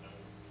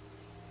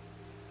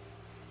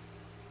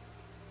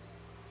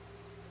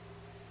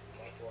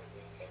my daughter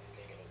means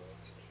everything in the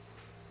world to me.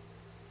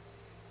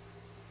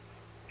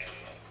 And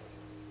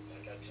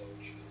like I told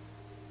you,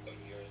 a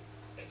year,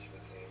 as you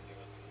would say, a year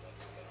and 3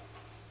 months ago,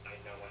 I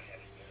know I had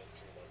a year and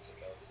 3 months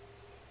ago,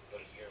 but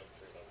a year and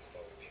 3 months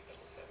ago, we picked up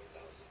a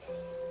 $7,000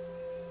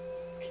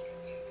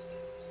 income tax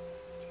debt.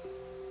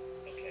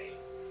 Okay?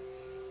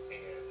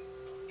 And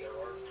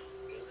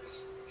there is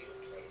still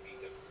going to be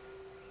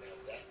now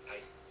that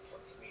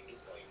parts of me do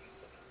blame you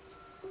for that.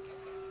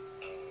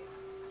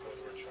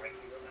 Whether it's right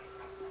there or not,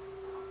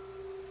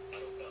 I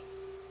don't know.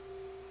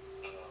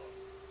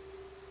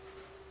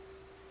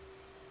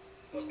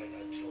 But like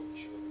I told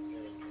you a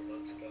year and 3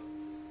 months ago,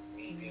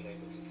 me being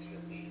able to see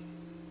Aaliyah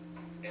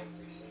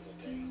every single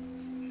day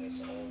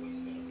has always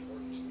been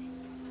important to me.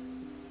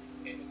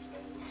 And it's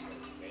always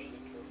going to remain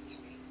important to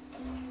me.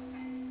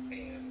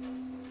 And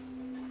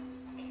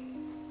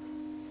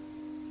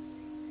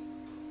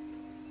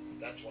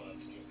that's why I'm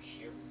still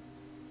here.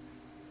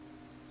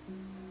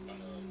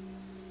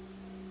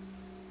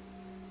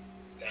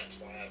 That's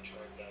why I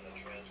turned down a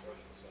transfer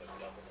that was going to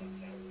double my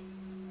salary.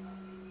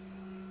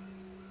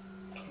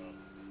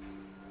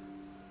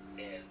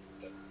 And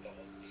the thought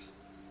of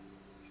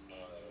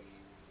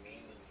me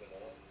moving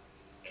on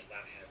and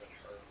not having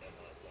her in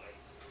my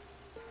life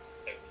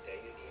every day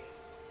again,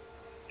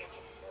 it's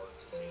a hard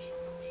decision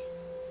for me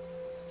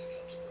to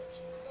come to grips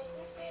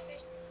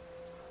with.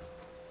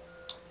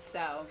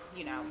 So,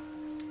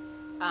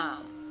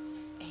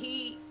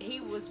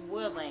 he was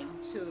willing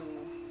to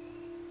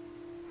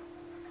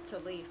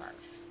leave her,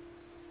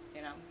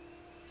 you know.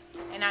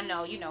 And I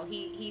know,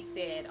 he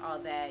said all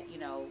that,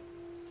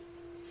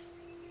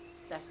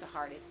 that's the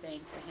hardest thing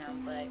for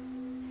him, but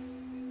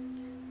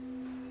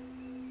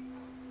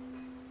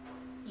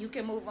you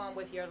can move on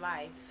with your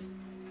life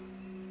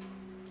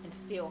and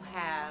still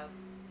have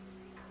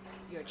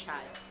your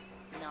child,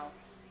 you know.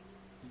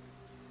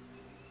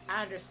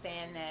 I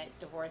understand that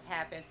divorce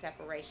happens,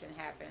 separation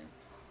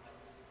happens,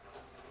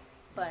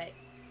 but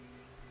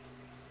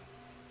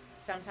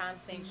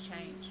sometimes things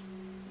change,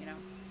 you know.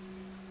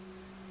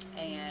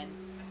 And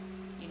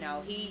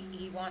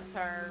he wants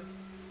her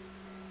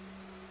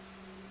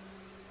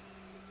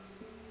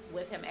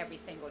with him every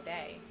single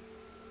day,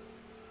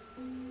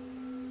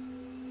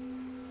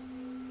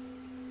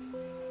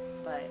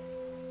 but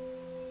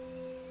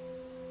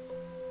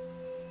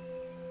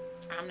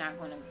I'm not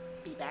going to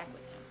be back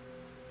with him.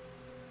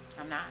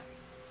 I'm not,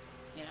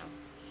 you know.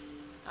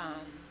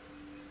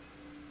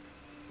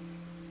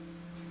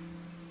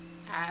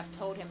 I've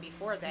told him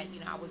before that,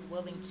 I was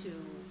willing to,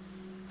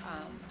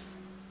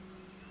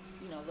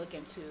 look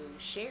into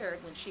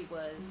Shared when she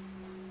was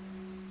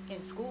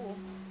in school,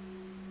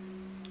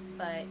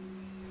 but,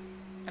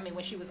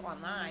 when she was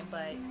online,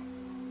 but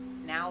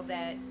now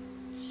that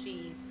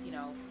she's,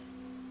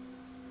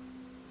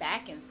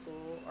 back in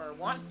school or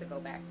wants to go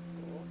back to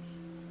school,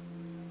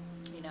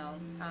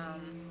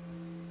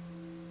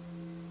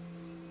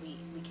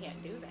 we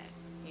can't do that,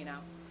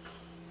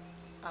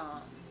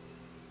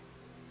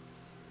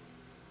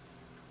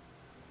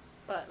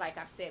 but like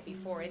I've said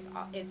before,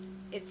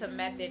 it's a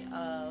method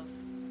of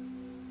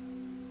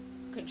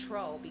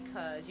control,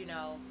 because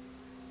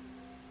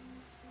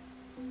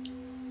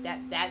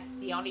that's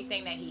the only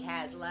thing that he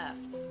has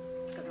left,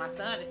 because my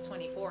son is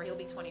 24, he'll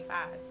be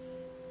 25.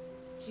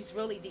 She's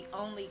really the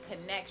only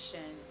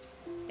connection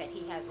that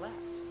he has left,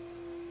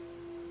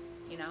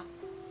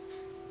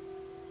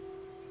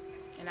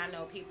 and I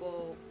know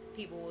people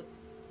will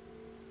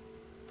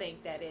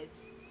think that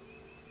it's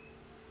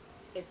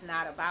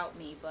not about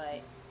me,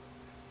 but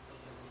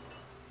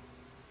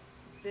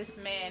this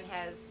man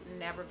has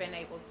never been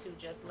able to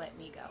just let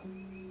me go,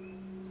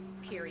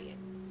 period.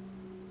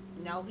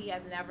 No, he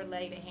has never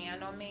laid a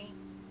hand on me,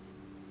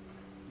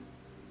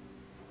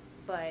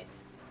 but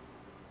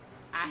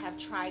I have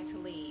tried to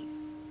leave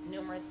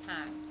numerous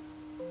times,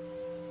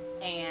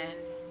 and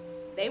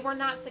they were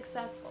not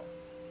successful.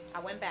 I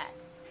went back.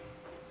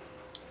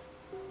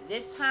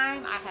 This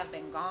time I have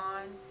been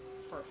gone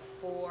for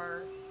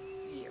 4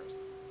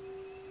 years,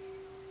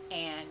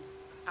 and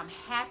I'm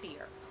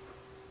happier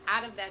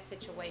out of that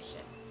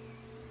situation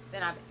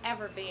than I've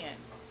ever been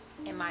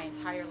in my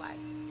entire life.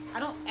 I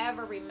don't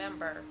ever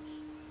remember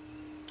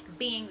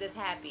being this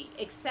happy,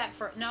 except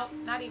for, no,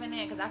 not even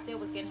then, because I still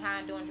was getting high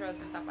and doing drugs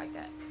and stuff like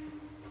that.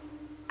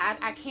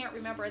 I can't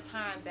remember a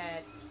time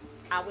that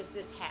I was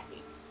this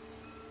happy.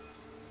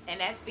 And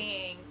that's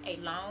being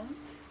alone,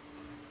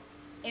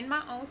 in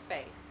my own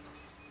space,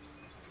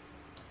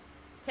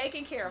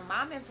 taking care of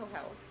my mental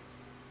health,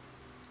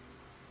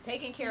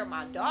 taking care of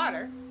my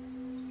daughter,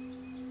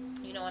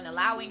 and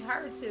allowing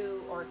her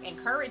to, or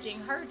encouraging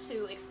her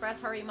to express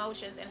her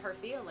emotions and her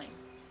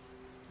feelings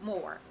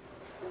more,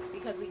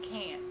 because we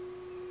can,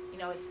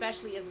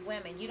 especially as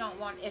women. You don't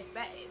want,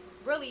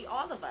 really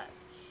all of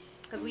us,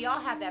 because we all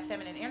have that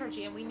feminine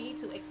energy, and we need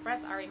to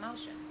express our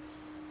emotions,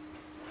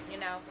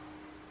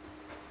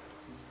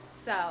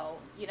 so,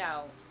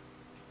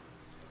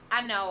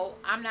 I know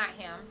I'm not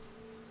him,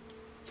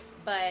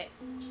 but,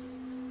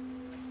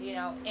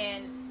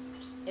 and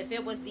if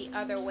it was the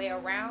other way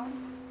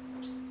around,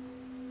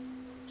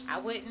 I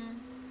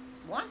wouldn't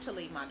want to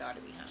leave my daughter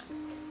behind.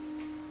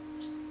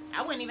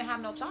 I wouldn't even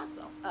have no thoughts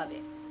of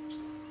it,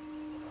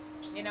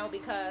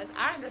 because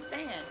I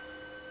understand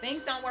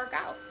things don't work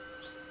out.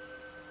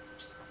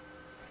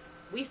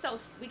 We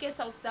get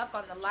so stuck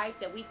on the life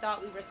that we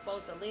thought we were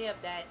supposed to live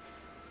that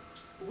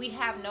we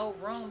have no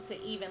room to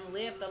even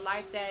live the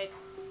life that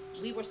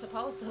we were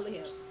supposed to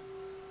live.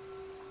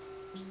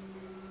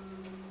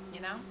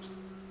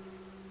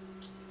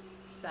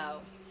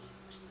 So,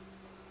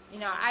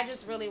 I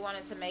just really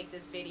wanted to make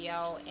this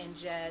video and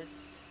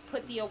just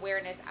put the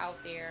awareness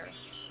out there.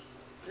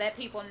 Let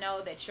people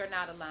know that you're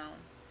not alone.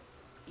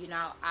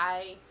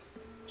 I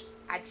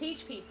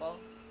teach people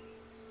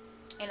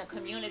in a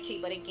community,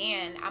 but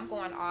again, I'm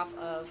going off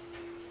of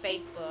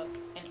Facebook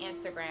and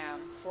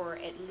Instagram for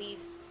at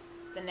least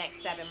the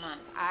next 7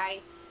 months. I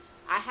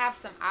have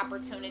some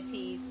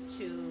opportunities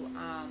to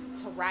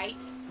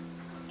write,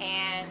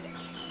 and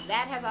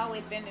that has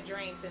always been the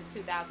dream since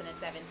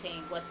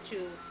 2017, was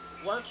to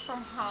work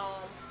from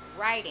home,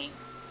 writing,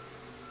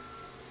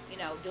 you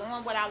know,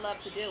 doing what I love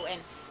to do.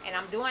 And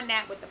I'm doing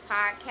that with the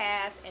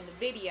podcast and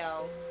the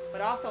videos,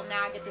 but also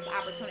now I get this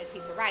opportunity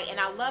to write. And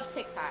I love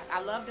TikTok.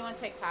 I love doing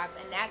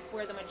TikToks, and that's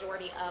where the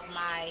majority of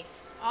my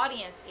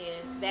audience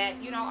is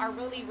that, you know, are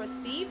really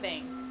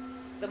receiving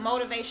the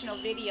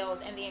motivational videos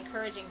and the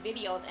encouraging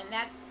videos. And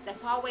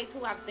that's always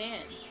who I've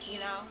been, you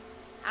know.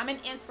 I'm an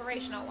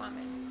inspirational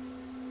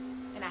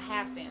woman, and I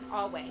have been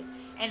always.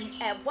 And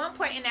at one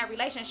point in that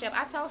relationship,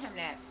 I told him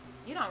that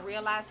you don't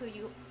realize who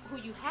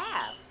you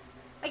have.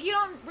 Like, you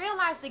don't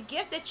realize the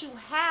gift that you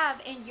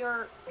have in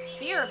your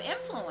sphere of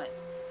influence.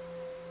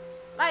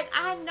 Like,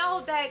 I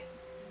know that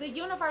the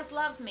universe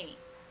loves me,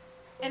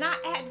 and I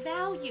add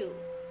value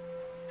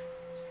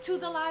to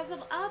the lives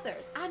of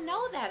others. I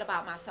know that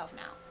about myself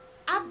now.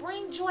 I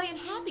bring joy and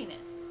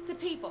happiness to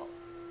people.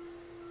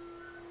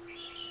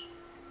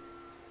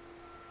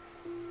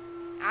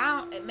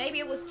 Maybe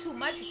it was too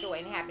much joy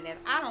and happiness.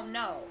 I don't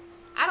know.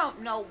 I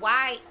don't know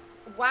why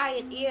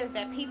it is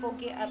that people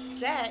get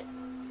upset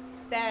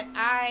that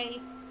I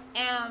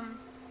am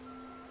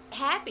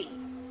happy.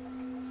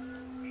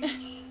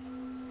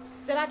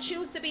 That I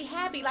choose to be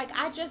happy. Like,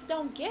 I just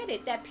don't get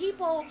it. That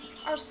people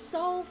are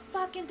so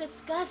fucking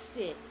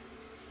disgusted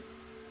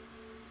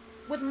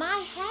with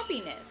my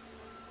happiness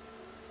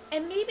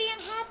and me being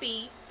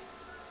happy,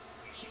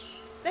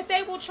 that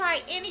they will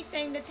try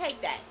anything to take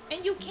that.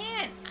 And you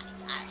can't.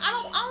 I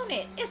don't own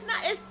it.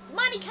 It's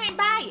money can't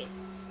buy it.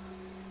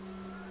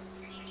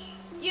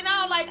 You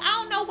know, like,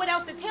 I don't know what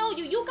else to tell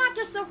you. You got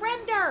to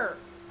surrender.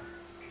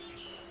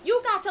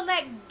 You got to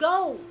let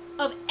go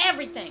of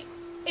everything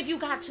if you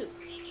got to,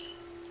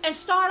 and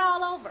start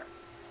all over.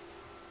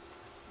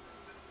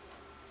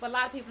 But a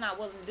lot of people not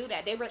willing to do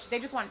that. They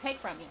just want to take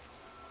from you.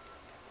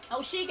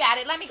 Oh, she got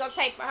it. Let me go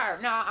take for her.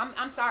 No,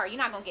 I'm sorry. You're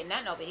not gonna get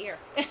nothing over here.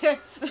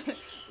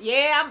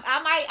 Yeah,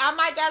 I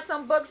might got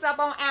some books up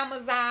on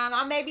Amazon.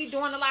 I may be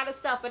doing a lot of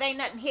stuff, but ain't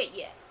nothing hit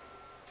yet.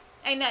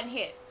 Ain't nothing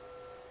hit.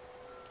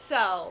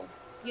 So,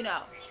 you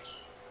know,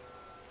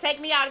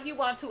 take me out if you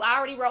want to. I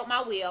already wrote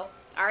my will.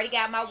 I already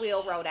got my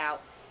will wrote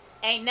out.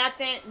 Ain't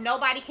nothing.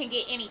 Nobody can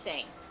get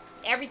anything.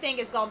 Everything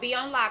is gonna be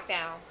on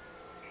lockdown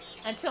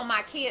until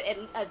my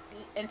kid,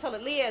 until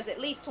Aaliyah is at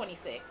least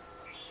 26,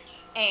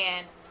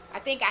 and I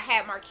think I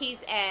had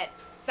Marquise at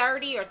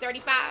 30 or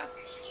 35.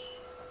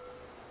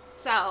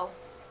 So,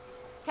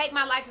 take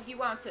my life if you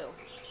want to.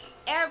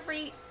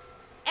 Every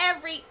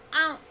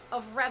ounce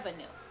of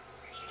revenue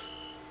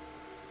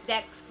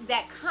that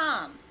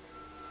comes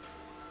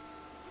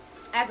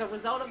as a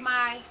result of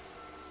my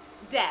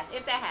death,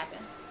 if that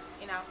happens,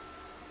 you know.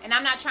 And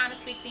I'm not trying to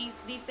speak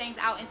these things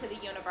out into the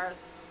universe.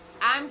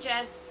 I'm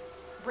just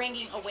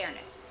bringing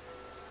awareness.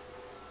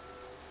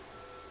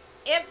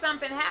 If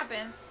something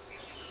happens,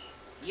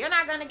 you're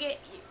not gonna get,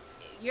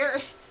 you're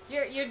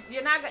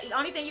not gonna, the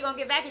only thing you're gonna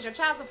get back is your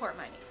child support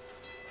money.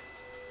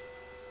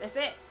 That's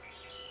it.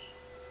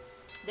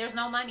 There's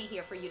no money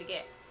here for you to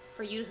get,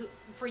 for you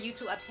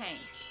to obtain.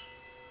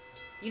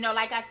 You know,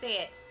 like I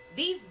said,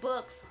 these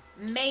books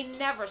may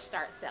never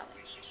start selling,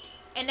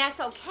 and that's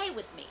okay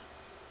with me,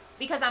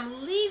 because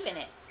I'm leaving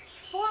it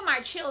for my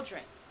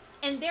children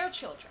and their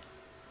children,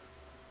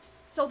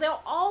 so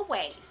they'll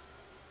always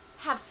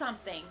have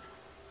something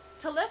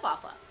to live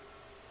off of.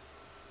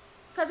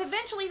 Because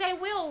eventually they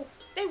will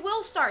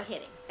start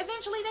hitting.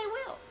 Eventually they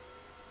will.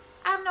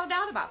 I have no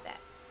doubt about that.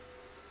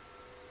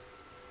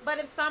 But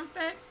if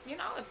something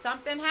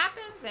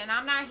happens and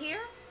I'm not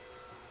here,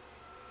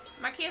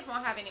 my kids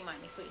won't have any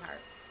money, sweetheart.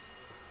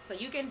 So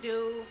you can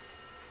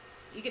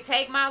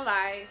take my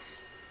life.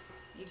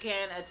 You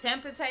can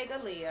attempt to take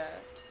Aaliyah.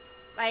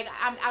 Like,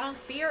 I don't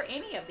fear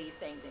any of these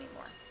things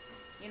anymore.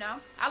 You know?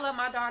 I love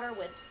my daughter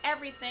with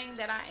everything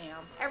that I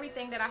am.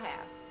 Everything that I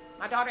have.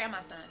 My daughter and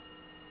my son.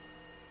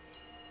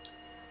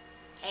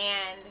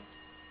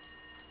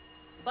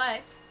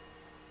 But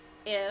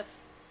if,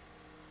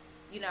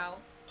 you know,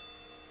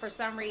 for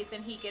some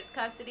reason he gets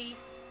custody,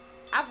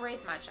 I've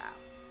raised my child.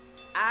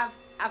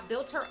 I've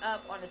built her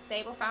up on a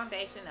stable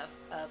foundation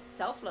of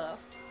self-love,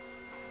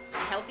 a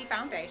healthy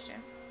foundation.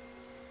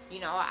 You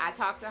know, I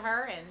talk to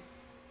her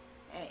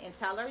and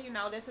tell her, you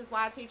know, this is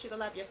why I teach you to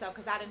love yourself,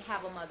 because I didn't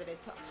have a mother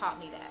that taught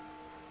me that.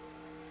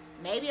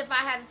 Maybe if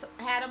I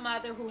had a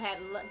mother who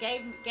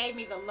gave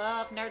me the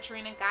love,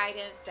 nurturing, and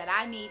guidance that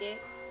I needed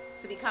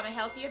to become a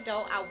healthy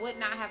adult, I would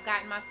not have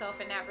gotten myself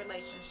in that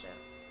relationship.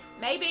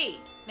 Maybe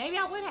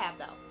I would have,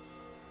 though.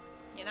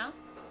 You know?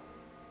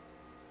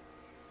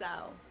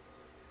 So,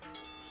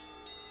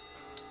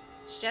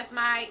 it's just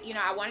my, you know,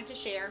 I wanted to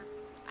share.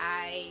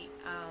 I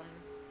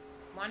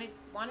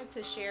wanted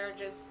to share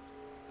just,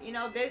 you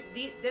know,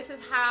 this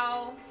is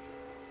how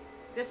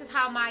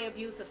my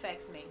abuse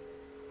affects me.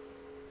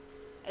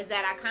 Is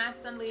that I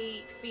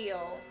constantly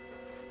feel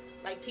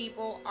like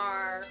people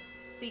are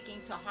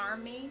seeking to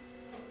harm me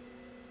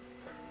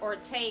or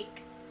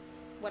take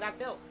what I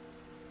built,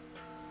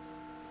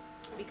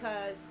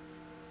 because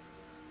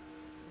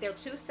they're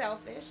too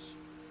selfish,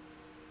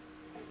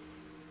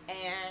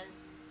 and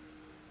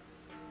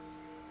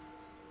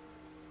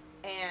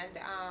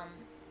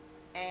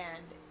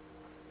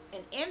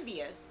and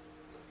envious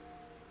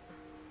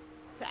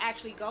to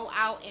actually go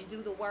out and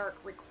do the work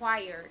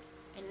required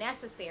and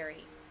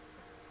necessary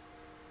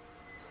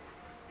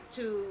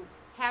to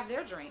have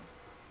their dreams.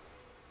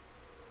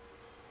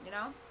 You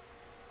know?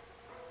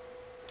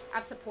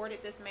 I've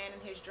supported this man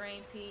in his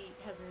dreams. He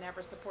has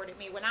never supported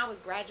me. When I was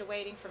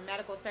graduating from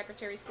medical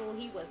secretary school,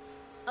 he was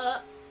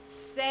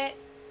upset,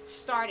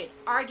 started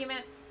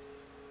arguments.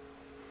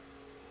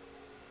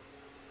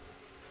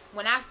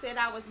 When I said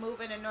I was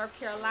moving to North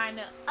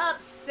Carolina,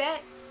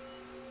 upset,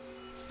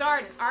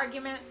 starting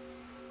arguments.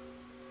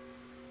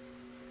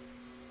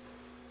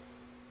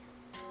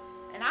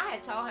 And I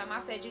had told him, I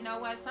said, you know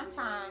what,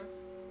 sometimes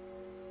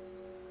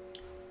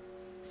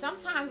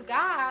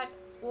God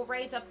will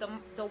raise up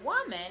the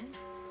woman,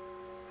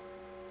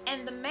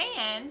 and the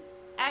man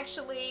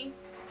actually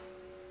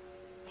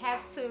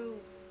has to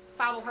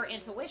follow her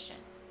intuition.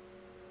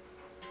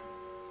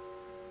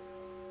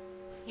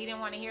 He didn't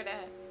want to hear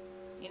that,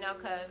 you know,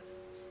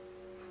 because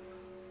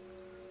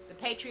the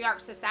patriarch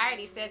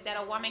society says that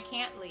a woman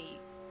can't lead,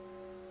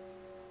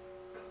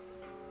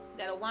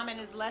 that a woman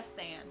is less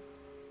than,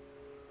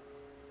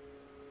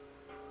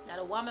 that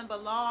a woman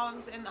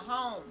belongs in the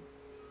home.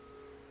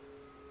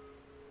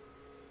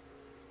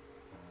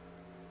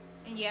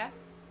 And yeah,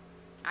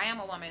 I am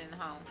a woman in the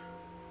home,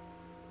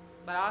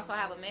 but I also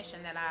have a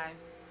mission that I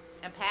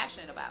am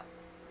passionate about,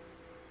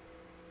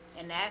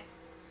 and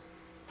that's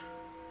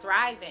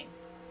thriving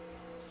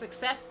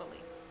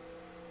successfully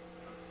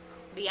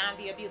beyond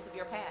the abuse of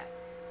your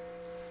past.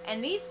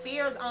 And these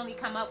fears only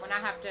come up when I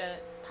have to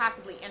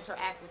possibly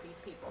interact with these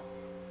people,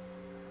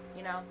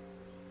 you know.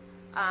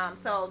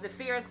 So the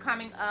fear is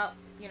coming up,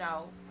 you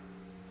know,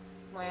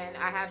 when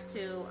I have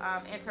to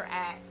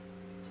interact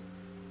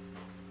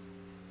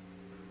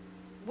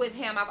with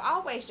him. I've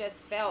always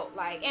just felt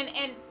like,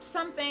 and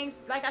some things,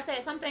 like I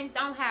said, some things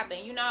don't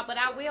happen, you know, but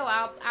I'll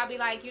be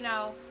like, you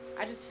know,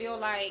 I just feel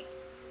like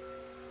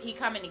he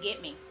coming to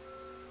get me.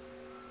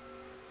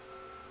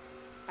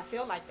 I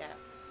feel like that.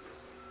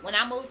 When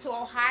I moved to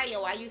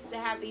Ohio, I used to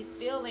have these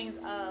feelings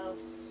of,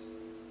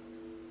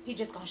 he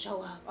just gonna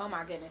show up. Oh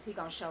my goodness, he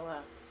gonna show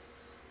up.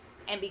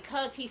 And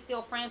because he's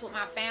still friends with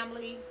my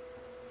family,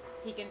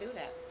 he can do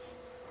that.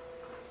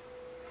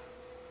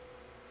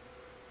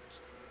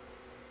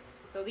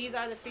 So these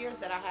are the fears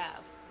that I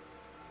have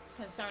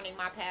concerning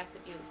my past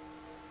abuse.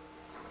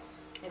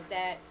 Is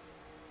that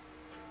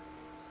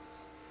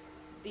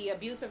the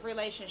abusive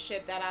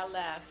relationship that I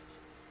left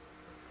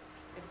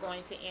is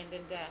going to end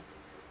in death.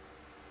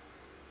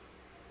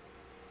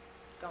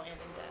 It's going to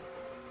end in death.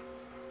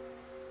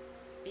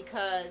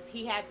 Because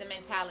he has the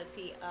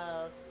mentality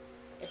of,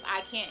 if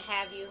I can't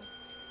have you,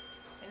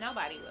 then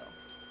nobody will.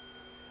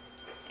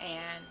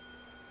 And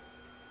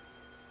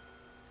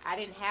I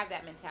didn't have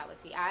that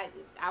mentality. I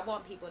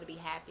want people to be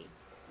happy,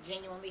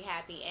 genuinely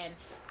happy. And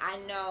I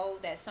know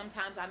that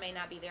sometimes I may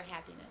not be their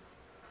happiness.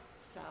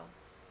 So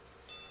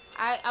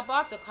I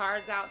bought the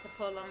cards out to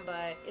pull them,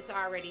 but it's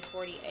already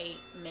 48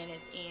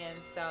 minutes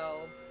in.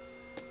 So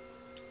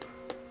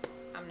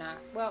I'm not,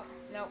 well,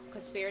 no,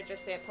 because Spirit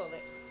just said pull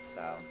it.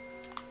 So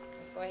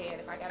let's go ahead.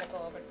 If I got to go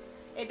over,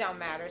 it don't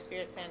matter.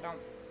 Spirit saying don't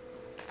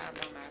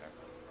matter.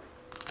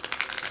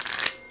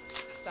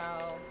 So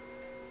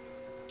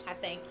I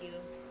thank you,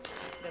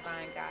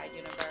 Divine Guide,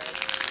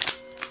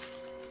 Universe,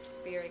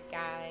 Spirit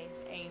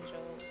Guides,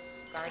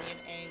 Angels, Guardian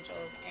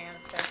Angels,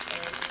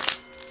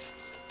 Ancestors,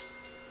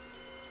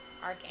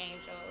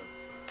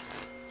 Archangels,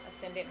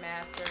 Ascended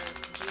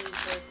Masters,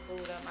 Jesus,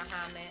 Buddha,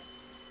 Muhammad.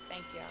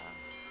 Thank y'all.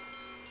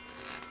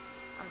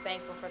 I'm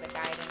thankful for the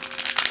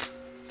guidance.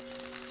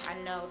 I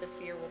know the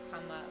fear will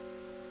come up.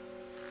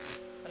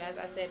 But as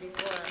I said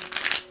before,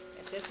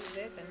 if this is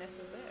it, then this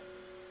is it.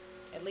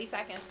 At least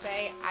I can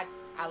say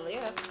I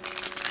lived.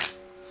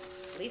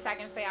 At least I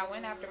can say I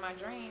went after my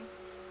dreams.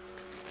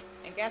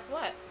 And guess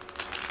what?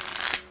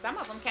 Some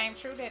of them came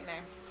true, didn't they?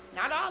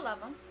 Not all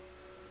of them,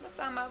 but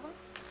some of them.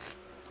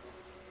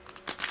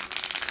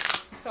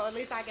 So at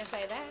least I can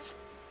say that.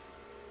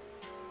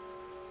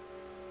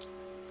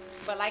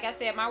 But like I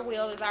said, my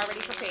will is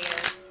already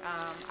prepared.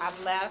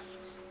 I've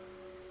left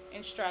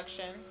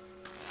instructions,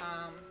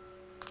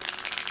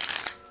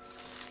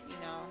 you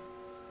know,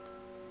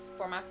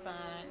 for my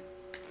son,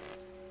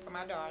 for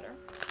my daughter.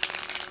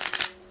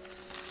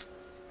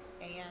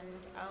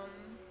 And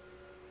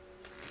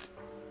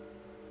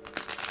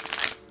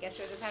guess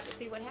you'll just have to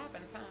see what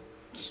happens, huh?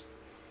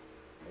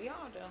 We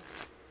all do.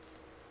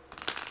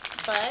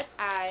 But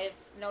I've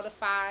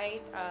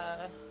notified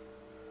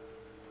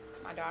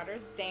my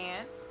daughter's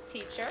dance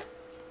teacher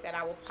that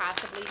I will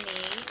possibly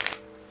need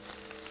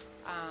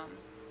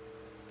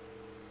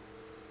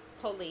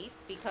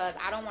police, because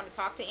I don't want to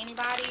talk to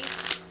anybody.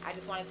 I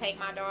just want to take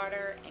my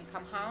daughter and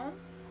come home.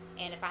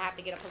 And if I have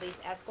to get a police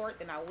escort,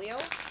 then I will.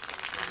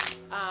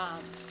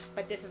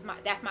 But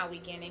that's my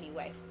weekend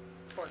anyway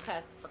for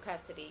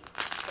custody.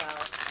 So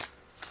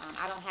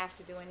I don't have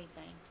to do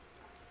anything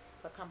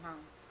but come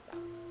home. So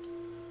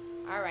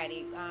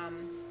alrighty.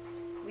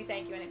 We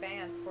thank you in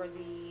advance for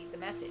the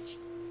message.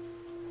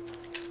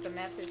 The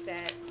message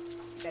that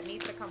that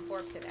needs to come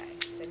forth today.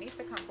 That needs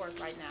to come forth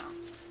right now.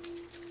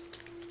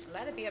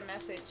 Let it be a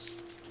message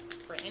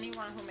for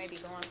anyone who may be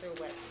going through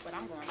what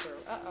I'm going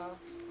through. Uh-oh.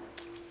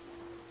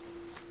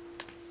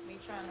 Me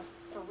trying to,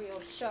 for real,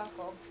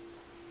 shuffle.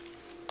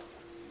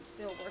 I'm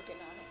still working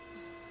on it.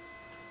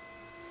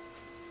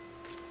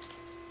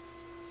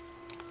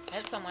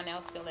 Let someone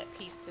else feel at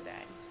peace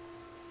today.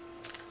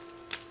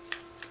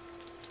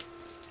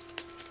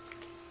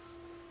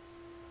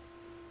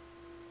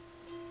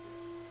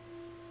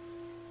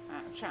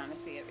 I'm trying to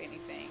see if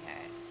anything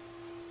had.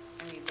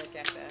 Let me look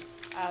at the.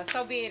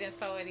 So be it and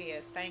so it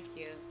is. Thank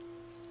you.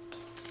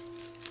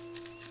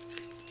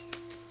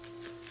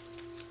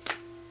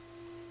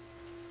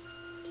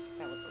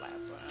 That was the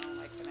last one. I don't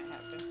like when that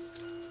happens.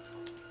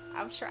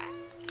 I'm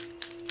trying.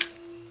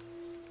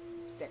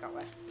 There go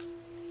away.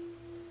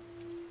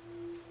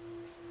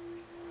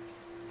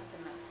 I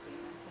cannot see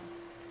nothing.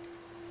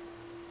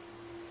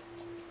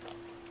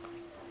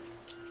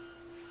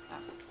 Oh.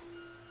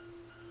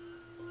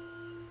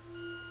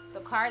 The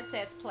card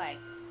says play.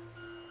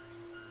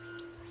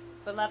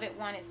 Beloved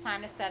one, it's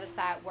time to set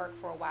aside work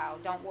for a while.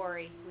 Don't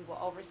worry, we will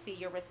oversee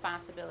your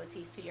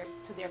responsibilities to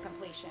their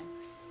completion.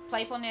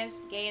 Playfulness,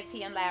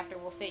 gaiety, and laughter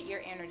will fit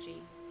your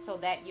energy so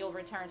that you'll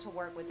return to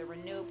work with a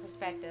renewed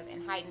perspective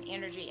and heightened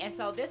energy. And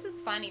so this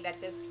is funny that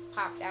this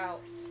popped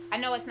out. I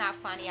know it's not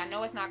funny. I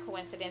know it's not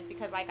coincidence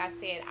because like I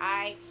said,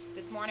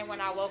 this morning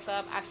when I woke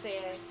up, I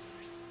said,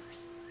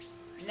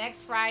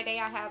 next Friday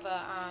I have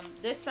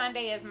this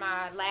Sunday is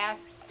my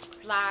last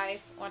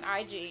live on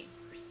IG.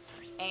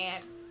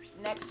 And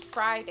next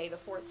Friday, the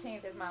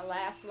 14th, is my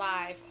last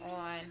live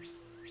on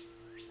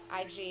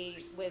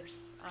IG with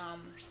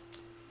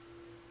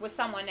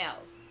someone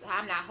else.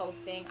 I'm not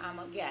hosting, I'm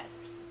a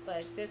guest.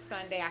 But this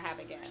Sunday I have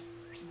a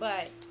guest.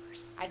 But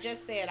I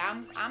just said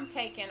I'm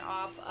taking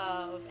off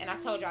of, and I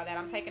told y'all that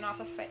I'm taking off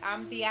of,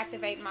 I'm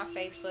deactivating my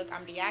Facebook,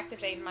 I'm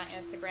deactivating my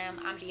Instagram,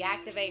 I'm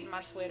deactivating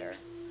my Twitter.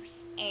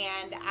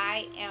 And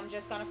I am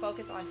just going to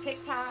focus on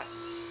TikTok,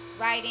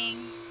 writing,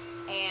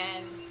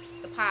 and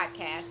the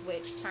podcast,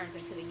 which turns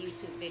into the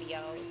YouTube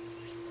videos.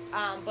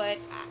 But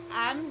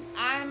I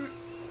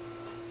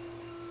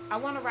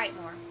want to write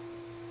more.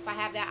 If I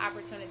have that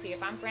opportunity,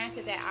 if I'm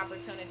granted that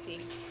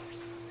opportunity,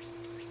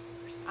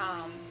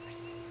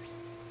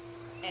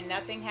 and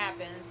nothing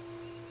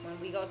happens when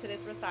we go to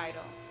this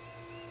recital,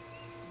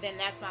 then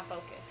that's my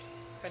focus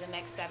for the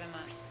next 7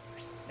 months.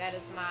 That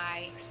is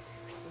my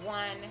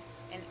one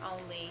and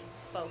only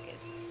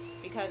focus,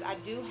 because I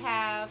do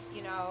have,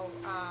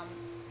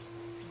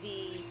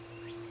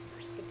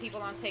 the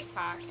people on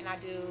TikTok, and I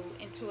do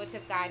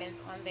intuitive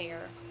guidance on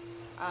there.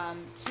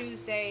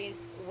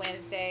 Tuesdays,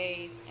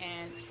 Wednesdays,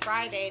 and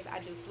Fridays I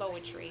do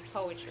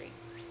poetry.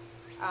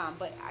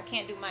 But I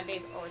can't do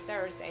Mondays or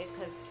Thursdays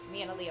because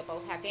me and Aaliyah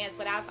both have dance.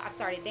 But I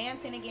started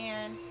dancing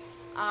again.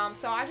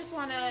 So I just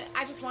wanna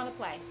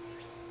play.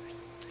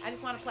 I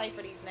just want to play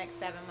for these next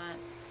 7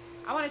 months.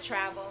 I want to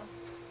travel.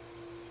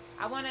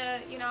 I want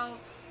to,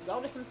 go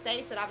to some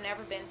states that I've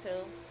never been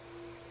to.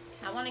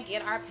 I want to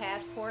get our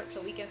passport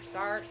so we can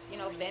start,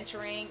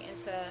 venturing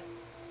into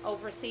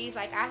overseas.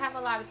 Like, I have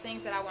a lot of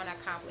things that I want to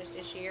accomplish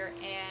this year,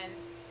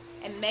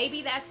 and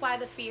maybe that's why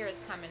the fear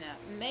is coming up.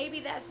 Maybe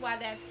that's why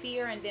that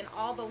fear and then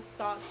all those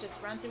thoughts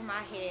just run through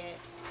my head.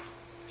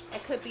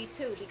 It could be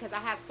too, because I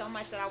have so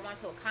much that I want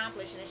to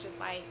accomplish, and it's just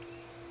like,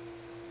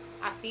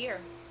 I fear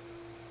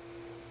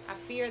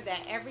that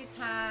every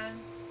time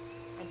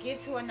I get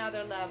to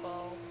another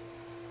level,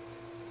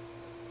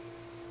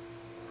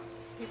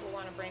 people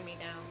want to bring me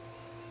down.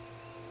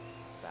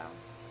 So,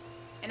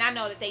 and I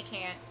know that they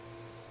can't.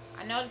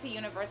 I know that the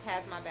universe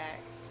has my back.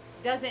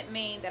 Doesn't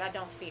mean that I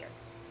don't fear,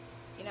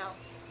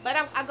 but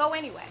I go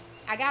anyway.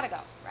 I gotta go,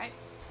 right?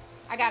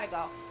 I gotta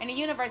go. And the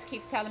universe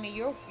keeps telling me,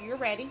 you're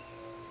ready,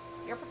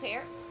 you're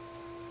prepared,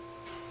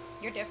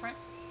 you're different.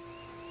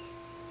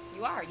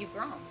 You are. You've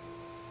grown.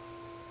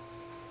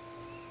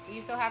 Do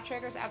you still have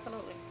triggers?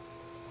 Absolutely.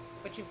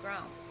 But you've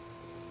grown.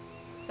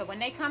 So when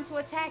they come to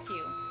attack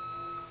you,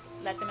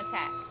 let them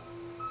attack.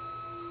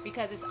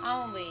 Because it's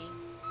only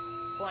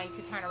going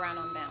to turn around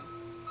on them.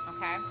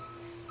 Okay?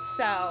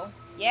 So,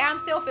 yeah, I'm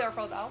still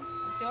fearful though.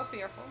 I'm still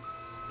fearful.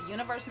 The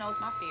universe knows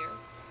my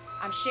fears.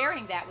 I'm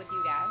sharing that with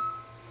you guys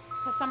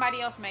because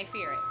somebody else may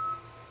fear it.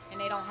 And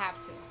they don't have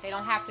to. They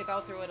don't have to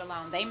go through it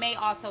alone. They may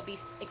also be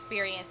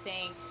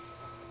experiencing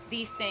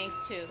these things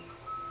too.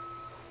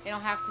 They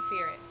don't have to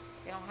fear it.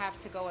 They don't have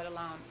to go it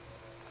alone.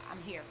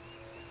 I'm here.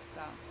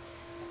 So,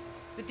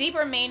 the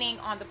deeper meaning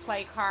on the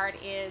play card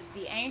is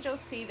the angels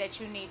see that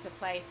you need to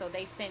play, so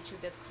they sent you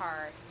this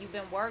card. You've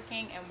been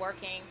working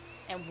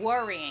and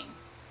worrying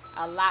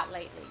a lot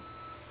lately,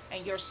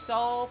 and your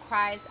soul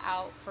cries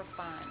out for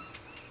fun.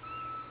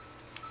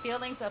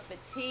 Feelings of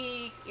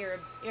fatigue,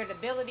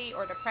 irritability,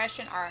 or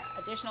depression are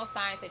additional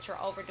signs that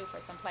you're overdue for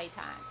some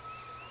playtime.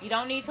 You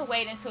don't need to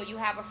wait until you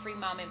have a free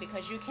moment,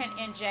 because you can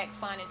inject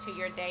fun into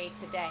your day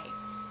today.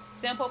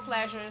 Simple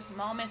pleasures,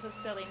 moments of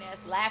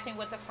silliness, laughing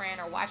with a friend,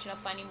 or watching a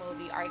funny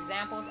movie are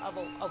examples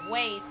of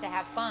ways to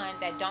have fun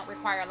that don't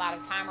require a lot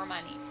of time or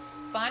money.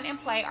 Fun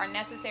and play are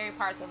necessary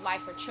parts of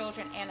life for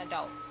children and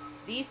adults.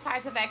 These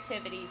types of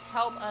activities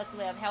help us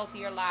live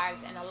healthier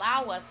lives and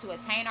allow us to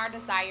attain our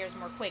desires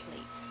more quickly.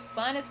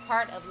 Fun is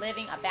part of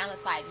living a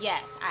balanced life.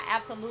 Yes, I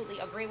absolutely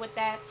agree with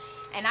that.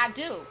 And I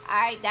do.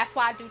 That's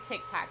why I do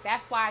TikTok.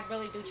 That's why I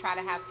really do try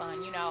to have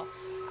fun.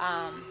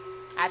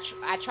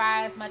 I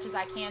try as much as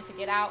I can to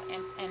get out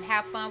and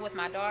have fun with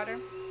my daughter.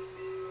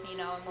 And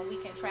when we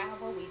can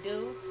travel, we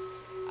do.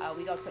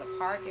 We go to the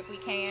park if we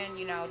can,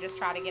 just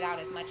try to get out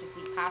as much as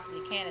we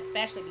possibly can,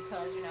 especially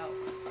because,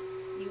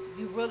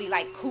 you really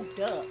like cooped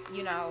up,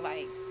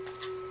 like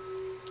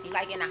you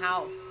like in the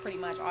house pretty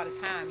much all the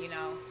time,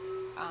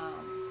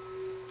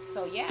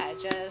 so yeah,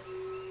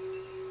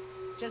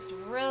 just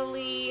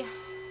really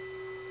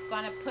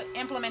gonna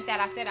implement that.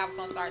 I said I was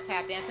gonna start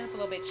tap dancing. It's a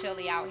little bit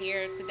chilly out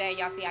here today.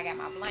 Y'all see I got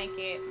my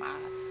blanket, my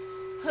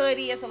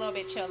hoodie. It's a little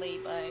bit chilly,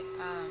 but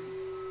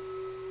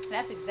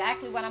that's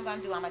exactly what I'm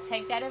gonna do. I'm gonna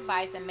take that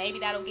advice, and maybe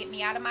that'll get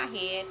me out of my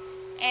head.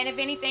 And if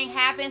anything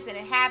happens, and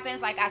it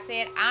happens, like I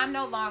said, I'm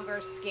no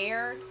longer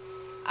scared.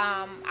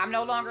 I'm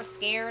no longer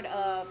scared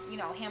of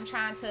him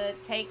trying to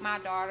take my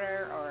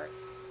daughter, or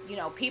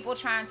people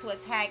trying to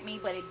attack me.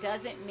 But it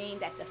doesn't mean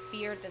that the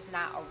fear does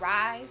not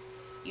arise.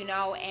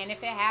 And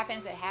if it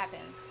happens, it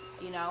happens.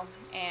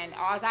 And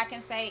all I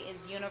can say is,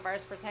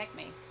 universe, protect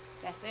me.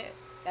 That's it.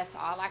 That's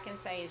all I can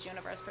say is,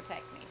 universe,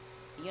 protect me.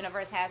 The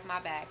universe has my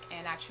back,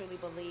 and I truly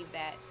believe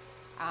that.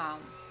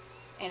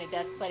 And it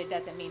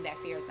doesn't mean that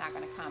fear is not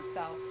going to come.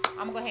 So I'm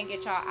gonna go ahead and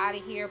get y'all out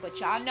of here. But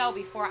y'all know,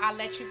 before I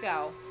let you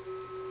go,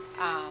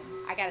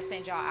 I gotta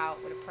send y'all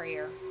out with a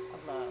prayer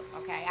of love.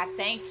 Okay, I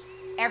thank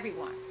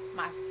everyone,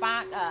 my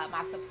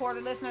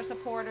listener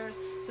supporters,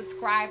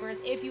 subscribers.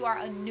 If you are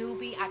a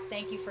newbie, I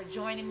thank you for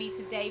joining me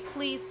today.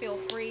 Please feel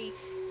free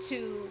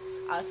to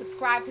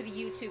subscribe to the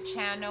YouTube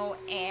channel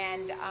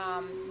and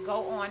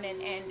go on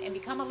and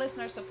become a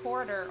listener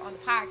supporter on the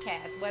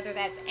podcast, whether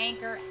that's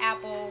Anchor,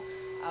 Apple,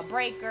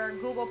 Breaker,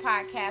 Google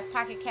Podcasts,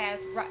 Pocket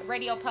Casts,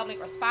 Radio Public,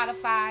 or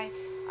Spotify.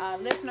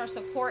 Listener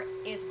support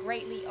is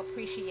greatly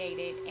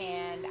appreciated,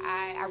 and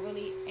I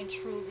really and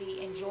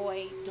truly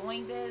enjoy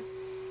doing this.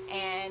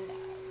 And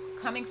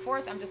coming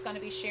forth, I'm just going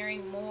to be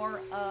sharing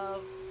more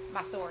of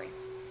my story,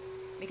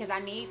 because I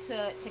need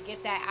to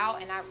get that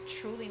out, and I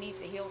truly need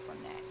to heal from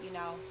that.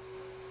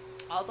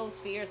 All those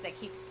fears that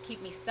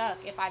keep me stuck.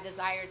 If I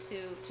desire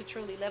to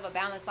truly live a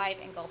balanced life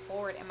and go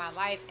forward in my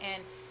life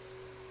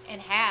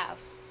and have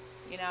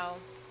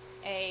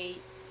a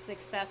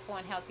successful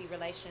and healthy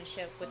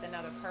relationship with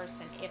another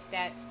person, if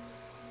that's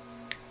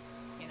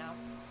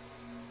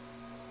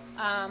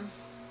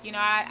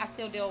I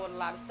still deal with a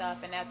lot of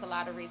stuff, and that's a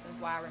lot of reasons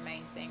why I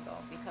remain single,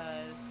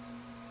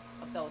 because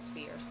of those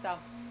fears. So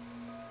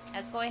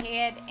let's go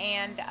ahead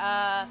and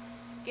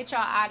get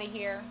y'all out of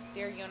here.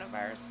 Dear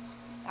universe,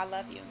 I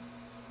love you.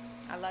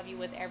 I love you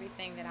with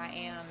everything that I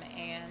am,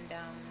 and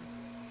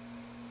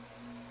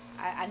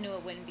I knew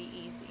it wouldn't be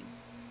easy.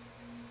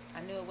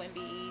 I knew it wouldn't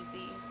be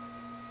easy.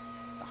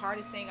 The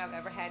hardest thing I've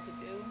ever had to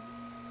do.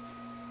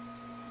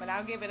 But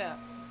I'll give it up.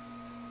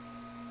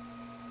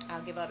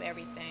 I'll give up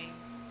everything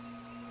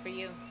for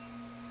you.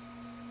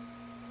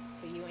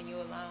 For you and you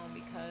alone,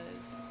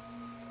 because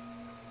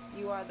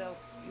you are the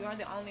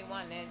only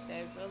one that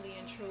really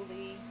and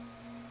truly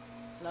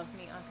loves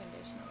me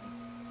unconditionally.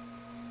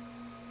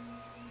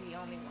 The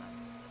only one.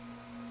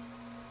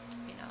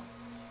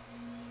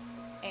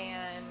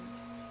 And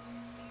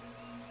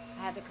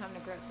I had to come to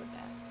grips with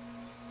that.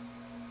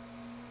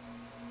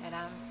 And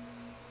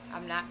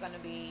I'm not going to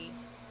be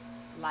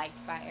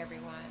liked by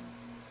everyone,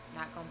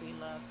 not going to be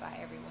loved by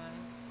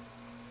everyone.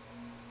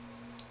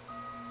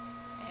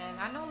 And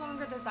I no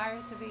longer desire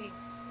to be.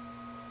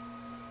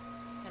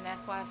 And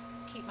that's why I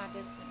keep my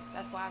distance.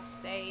 That's why I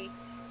stay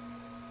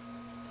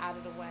out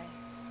of the way.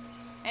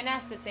 And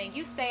that's the thing.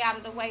 You stay out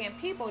of the way, and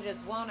people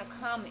just want to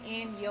come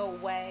in your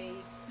way.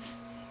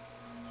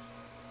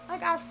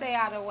 Like, I'll stay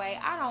out of the way.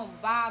 I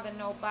don't bother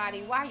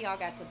nobody. Why y'all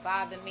got to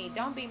bother me?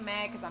 Don't be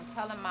mad because I'm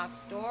telling my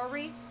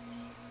story.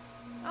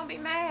 Don't be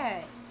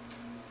mad.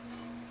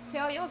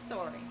 Tell your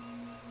story.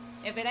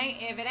 If it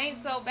ain't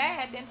so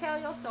bad, then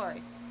tell your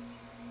story.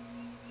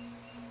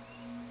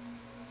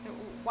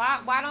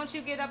 Why don't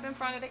you get up in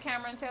front of the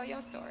camera and tell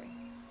your story?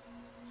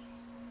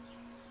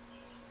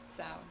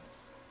 So,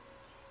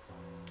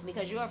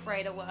 because you're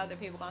afraid of what other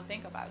people gonna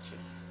think about you,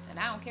 and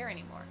I don't care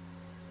anymore.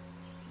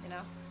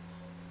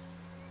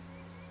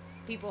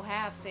 People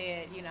have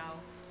said,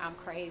 I'm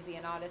crazy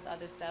and all this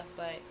other stuff,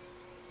 but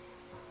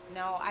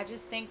no, I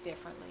just think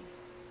differently.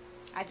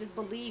 I just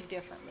believe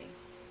differently.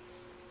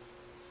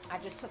 I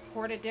just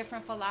support a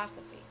different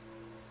philosophy.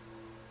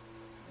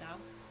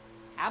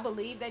 I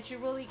believe that you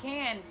really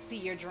can see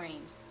your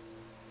dreams.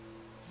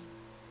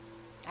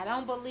 I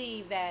don't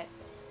believe that,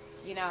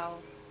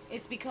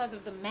 it's because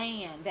of the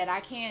man that I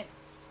can't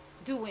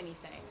do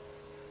anything.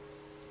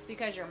 It's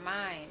because your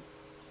mind.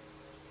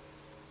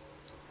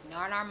 And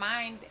our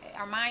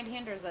mind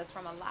hinders us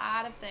from a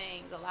lot of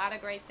things, a lot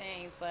of great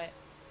things, but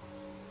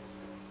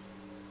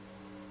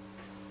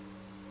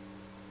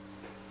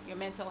your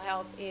mental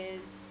health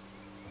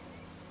is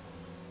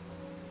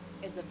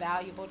is a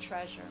valuable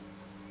treasure.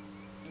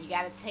 And you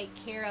got to take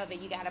care of it.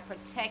 You got to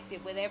protect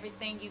it with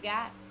everything you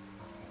got.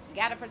 You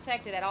got to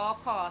protect it at all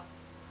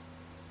costs.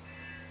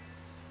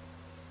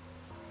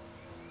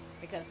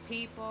 Because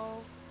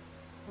people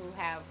who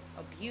have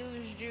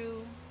abused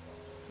you,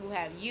 who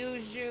have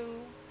used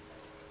you,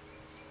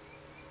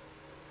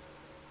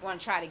 want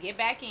to try to get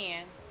back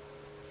in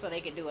so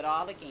they can do it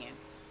all again.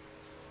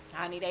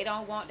 Honey, they're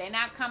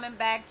not coming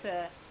back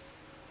to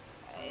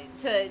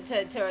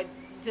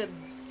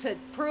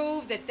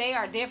prove that they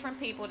are different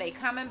people. They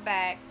coming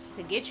back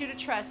to get you to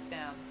trust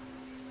them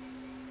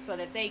so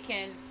that they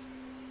can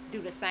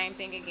do the same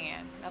thing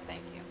again. No,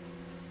 thank you.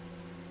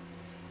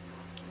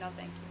 No,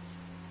 thank you.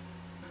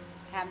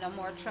 I have no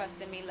more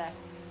trust in me left.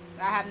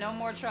 I have no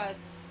more trust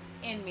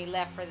in me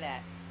left for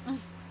that.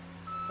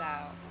 So,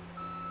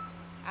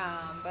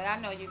 but I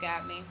know you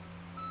got me.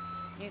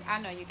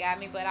 I know you got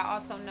me, but I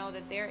also know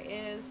that there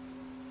is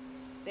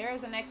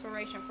an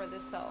expiration for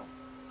this soul.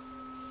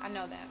 I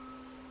know that.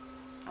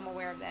 I'm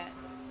aware of that.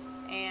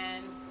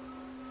 And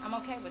I'm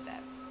okay with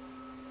that.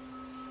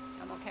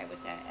 I'm okay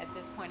with that at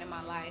this point in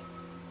my life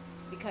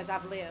because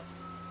I've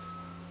lived.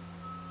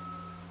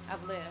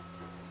 I've lived.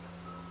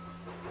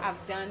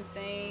 I've done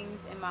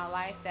things in my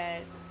life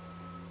that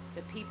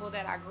the people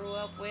that I grew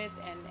up with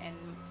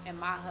and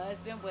my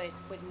husband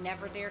would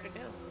never dare to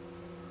do.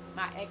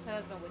 My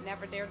ex-husband would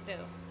never dare to do.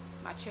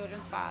 My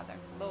children's father.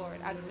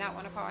 Lord, I do not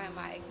want to call him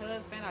my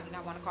ex-husband. I do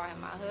not want to call him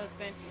my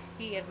husband.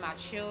 He is my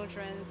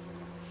children's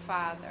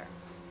father.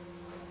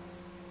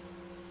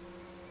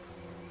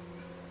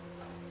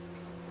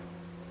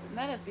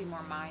 Let us be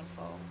more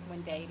mindful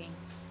when dating.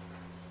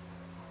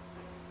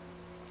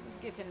 Let's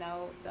get to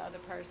know the other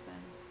person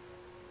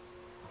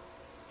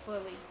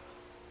fully,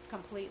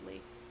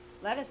 completely.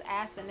 Let us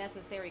ask the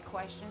necessary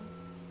questions.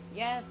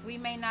 Yes, we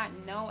may not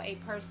know a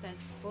person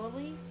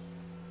fully,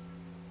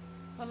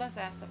 but let's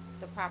ask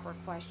the proper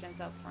questions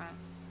up front.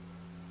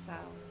 So,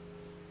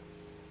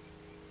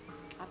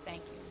 I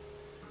thank you.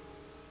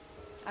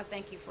 I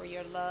thank you for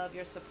your love,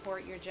 your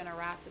support, your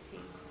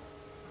generosity.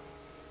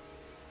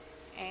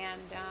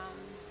 And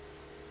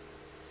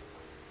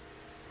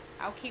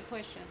I'll keep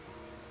pushing.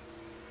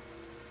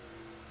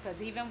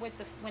 Because even with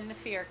when the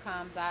fear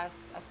comes, I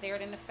stare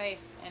it in the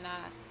face and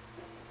I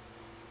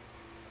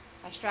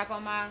strap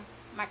on my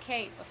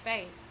cape of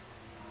faith.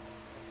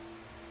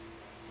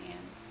 And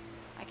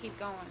I keep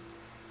going.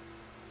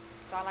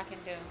 That's all I can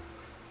do.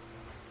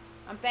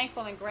 I'm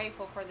thankful and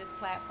grateful for this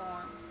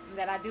platform,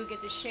 that I do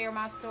get to share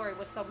my story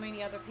with so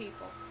many other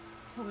people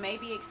who may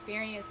be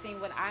experiencing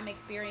what I'm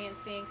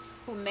experiencing,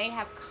 who may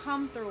have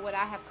come through what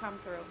I have come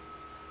through,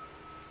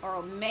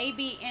 or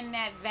maybe in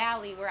that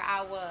valley where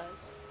I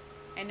was.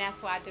 And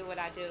that's why I do what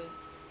I do.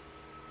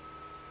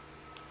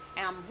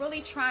 And I'm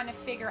really trying to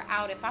figure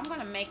out if I'm going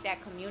to make that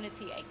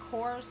community a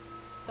course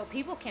so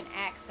people can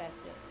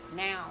access it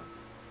now,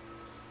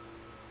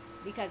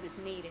 because it's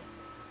needed.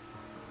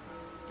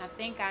 I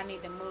think I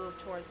need to move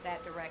towards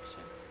that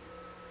direction.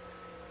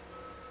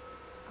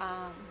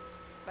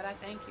 But I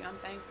thank you. I'm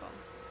thankful.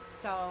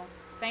 So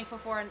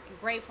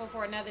grateful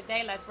for another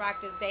day. Let's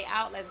rock this day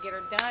out. Let's get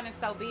her done. And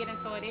so be it, and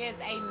so it is.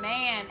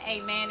 Amen.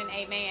 Amen and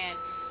amen.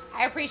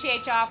 I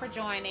appreciate y'all for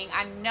joining.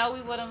 I know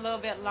we went a little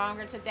bit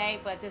longer today,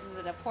 but this is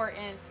an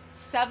important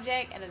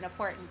subject and an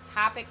important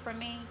topic for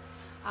me.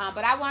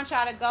 But I want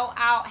y'all to go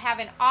out, have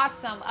an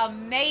awesome,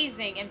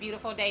 amazing, and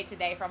beautiful day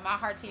today. From my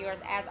heart to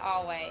yours, as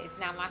always.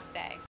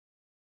 Namaste.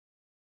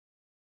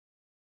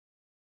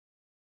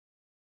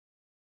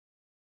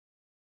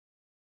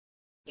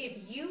 If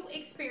you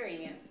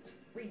experienced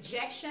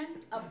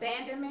rejection,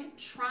 abandonment,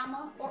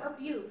 trauma, or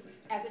abuse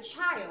as a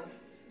child,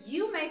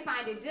 you may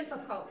find it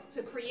difficult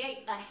to create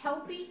a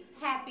healthy,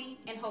 happy,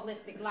 and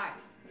holistic life.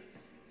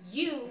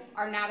 You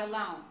are not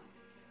alone.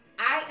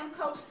 I am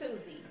Coach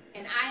Susie,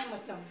 and I am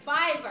a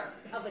survivor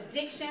of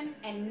addiction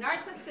and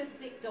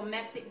narcissistic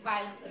domestic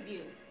violence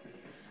abuse.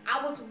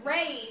 I was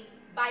raised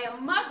by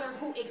a mother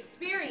who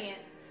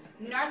experienced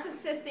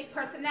narcissistic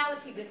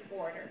personality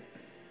disorder,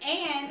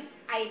 and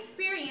I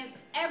experienced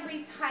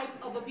every type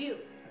of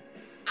abuse.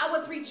 I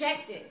was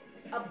rejected,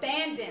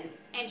 abandoned,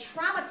 and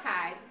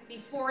traumatized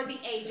before the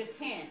age of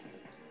 10.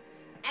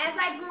 As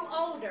I grew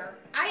older,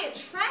 I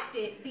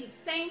attracted these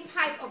same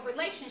type of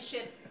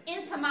relationships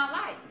into my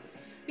life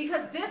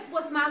because this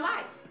was my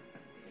life.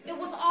 It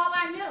was all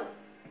I knew,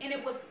 and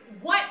it was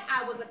what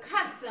I was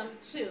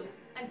accustomed to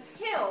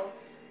until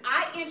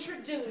I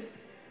introduced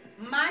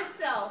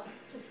myself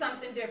to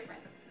something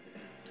different.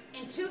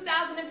 In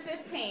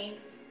 2015,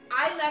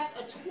 I left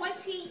a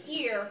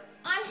 20-year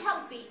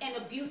unhealthy and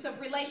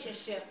abusive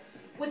relationship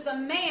with a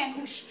man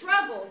who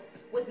struggles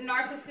with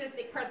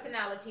narcissistic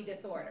personality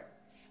disorder.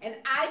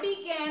 And I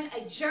began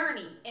a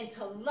journey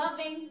into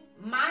loving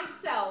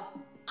myself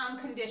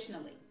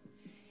unconditionally.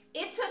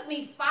 It took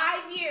me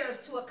 5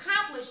 years to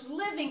accomplish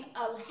living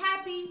a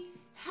happy,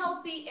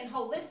 healthy, and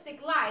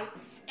holistic life,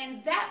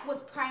 and that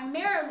was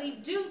primarily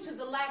due to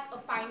the lack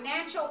of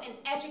financial and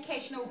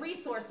educational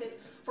resources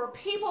for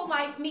people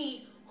like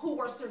me who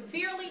were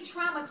severely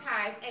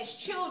traumatized as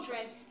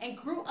children and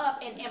grew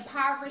up in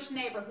impoverished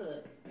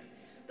neighborhoods.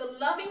 The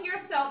Loving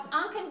Yourself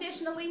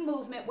Unconditionally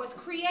movement was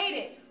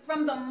created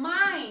from the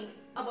mind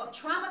of a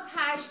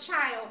traumatized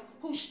child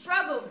who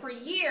struggled for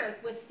years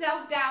with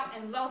self-doubt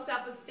and low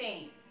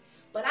self-esteem.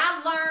 But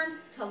I learned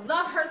to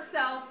love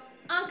herself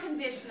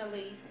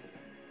unconditionally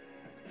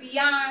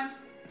beyond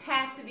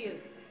past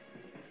abuse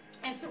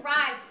and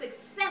thrive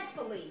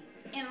successfully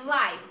in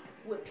life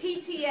with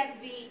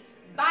PTSD,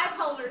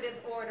 bipolar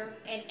disorder,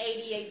 and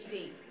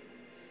ADHD.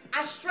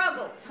 I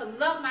struggled to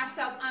love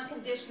myself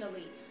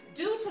unconditionally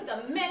due to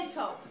the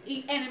mental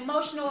and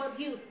emotional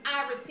abuse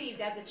I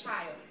received as a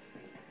child.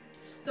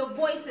 The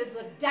voices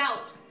of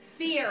doubt,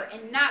 fear,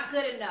 and not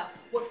good enough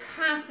would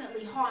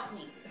constantly haunt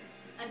me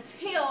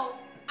until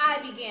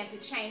I began to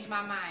change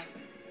my mind.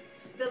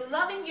 The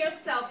Loving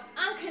Yourself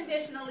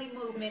Unconditionally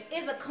movement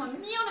is a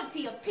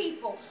community of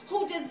people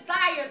who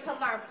desire to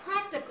learn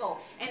practical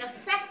and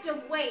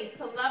effective ways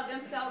to love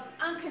themselves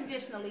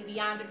unconditionally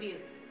beyond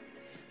abuse.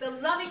 The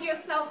Loving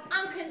Yourself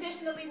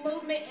Unconditionally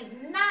movement is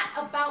not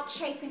about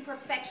chasing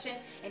perfection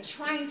and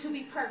trying to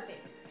be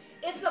perfect.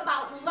 It's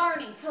about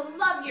learning to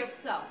love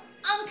yourself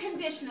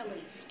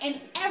unconditionally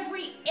in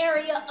every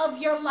area of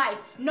your life,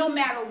 no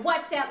matter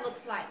what that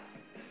looks like.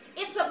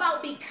 It's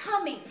about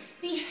becoming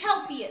the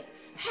healthiest,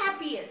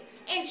 happiest,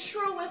 and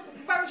truest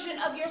version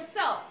of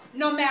yourself,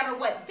 no matter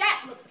what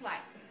that looks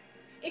like.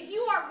 If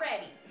you are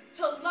ready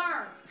to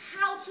learn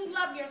how to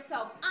love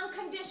yourself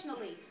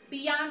unconditionally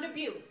beyond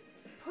abuse,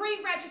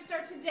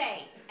 pre-register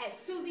today at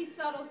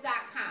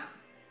SusieSuttles.com.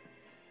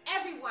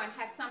 Everyone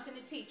has something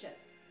to teach us.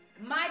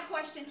 My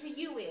question to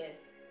you is,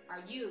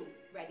 are you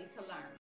ready to learn?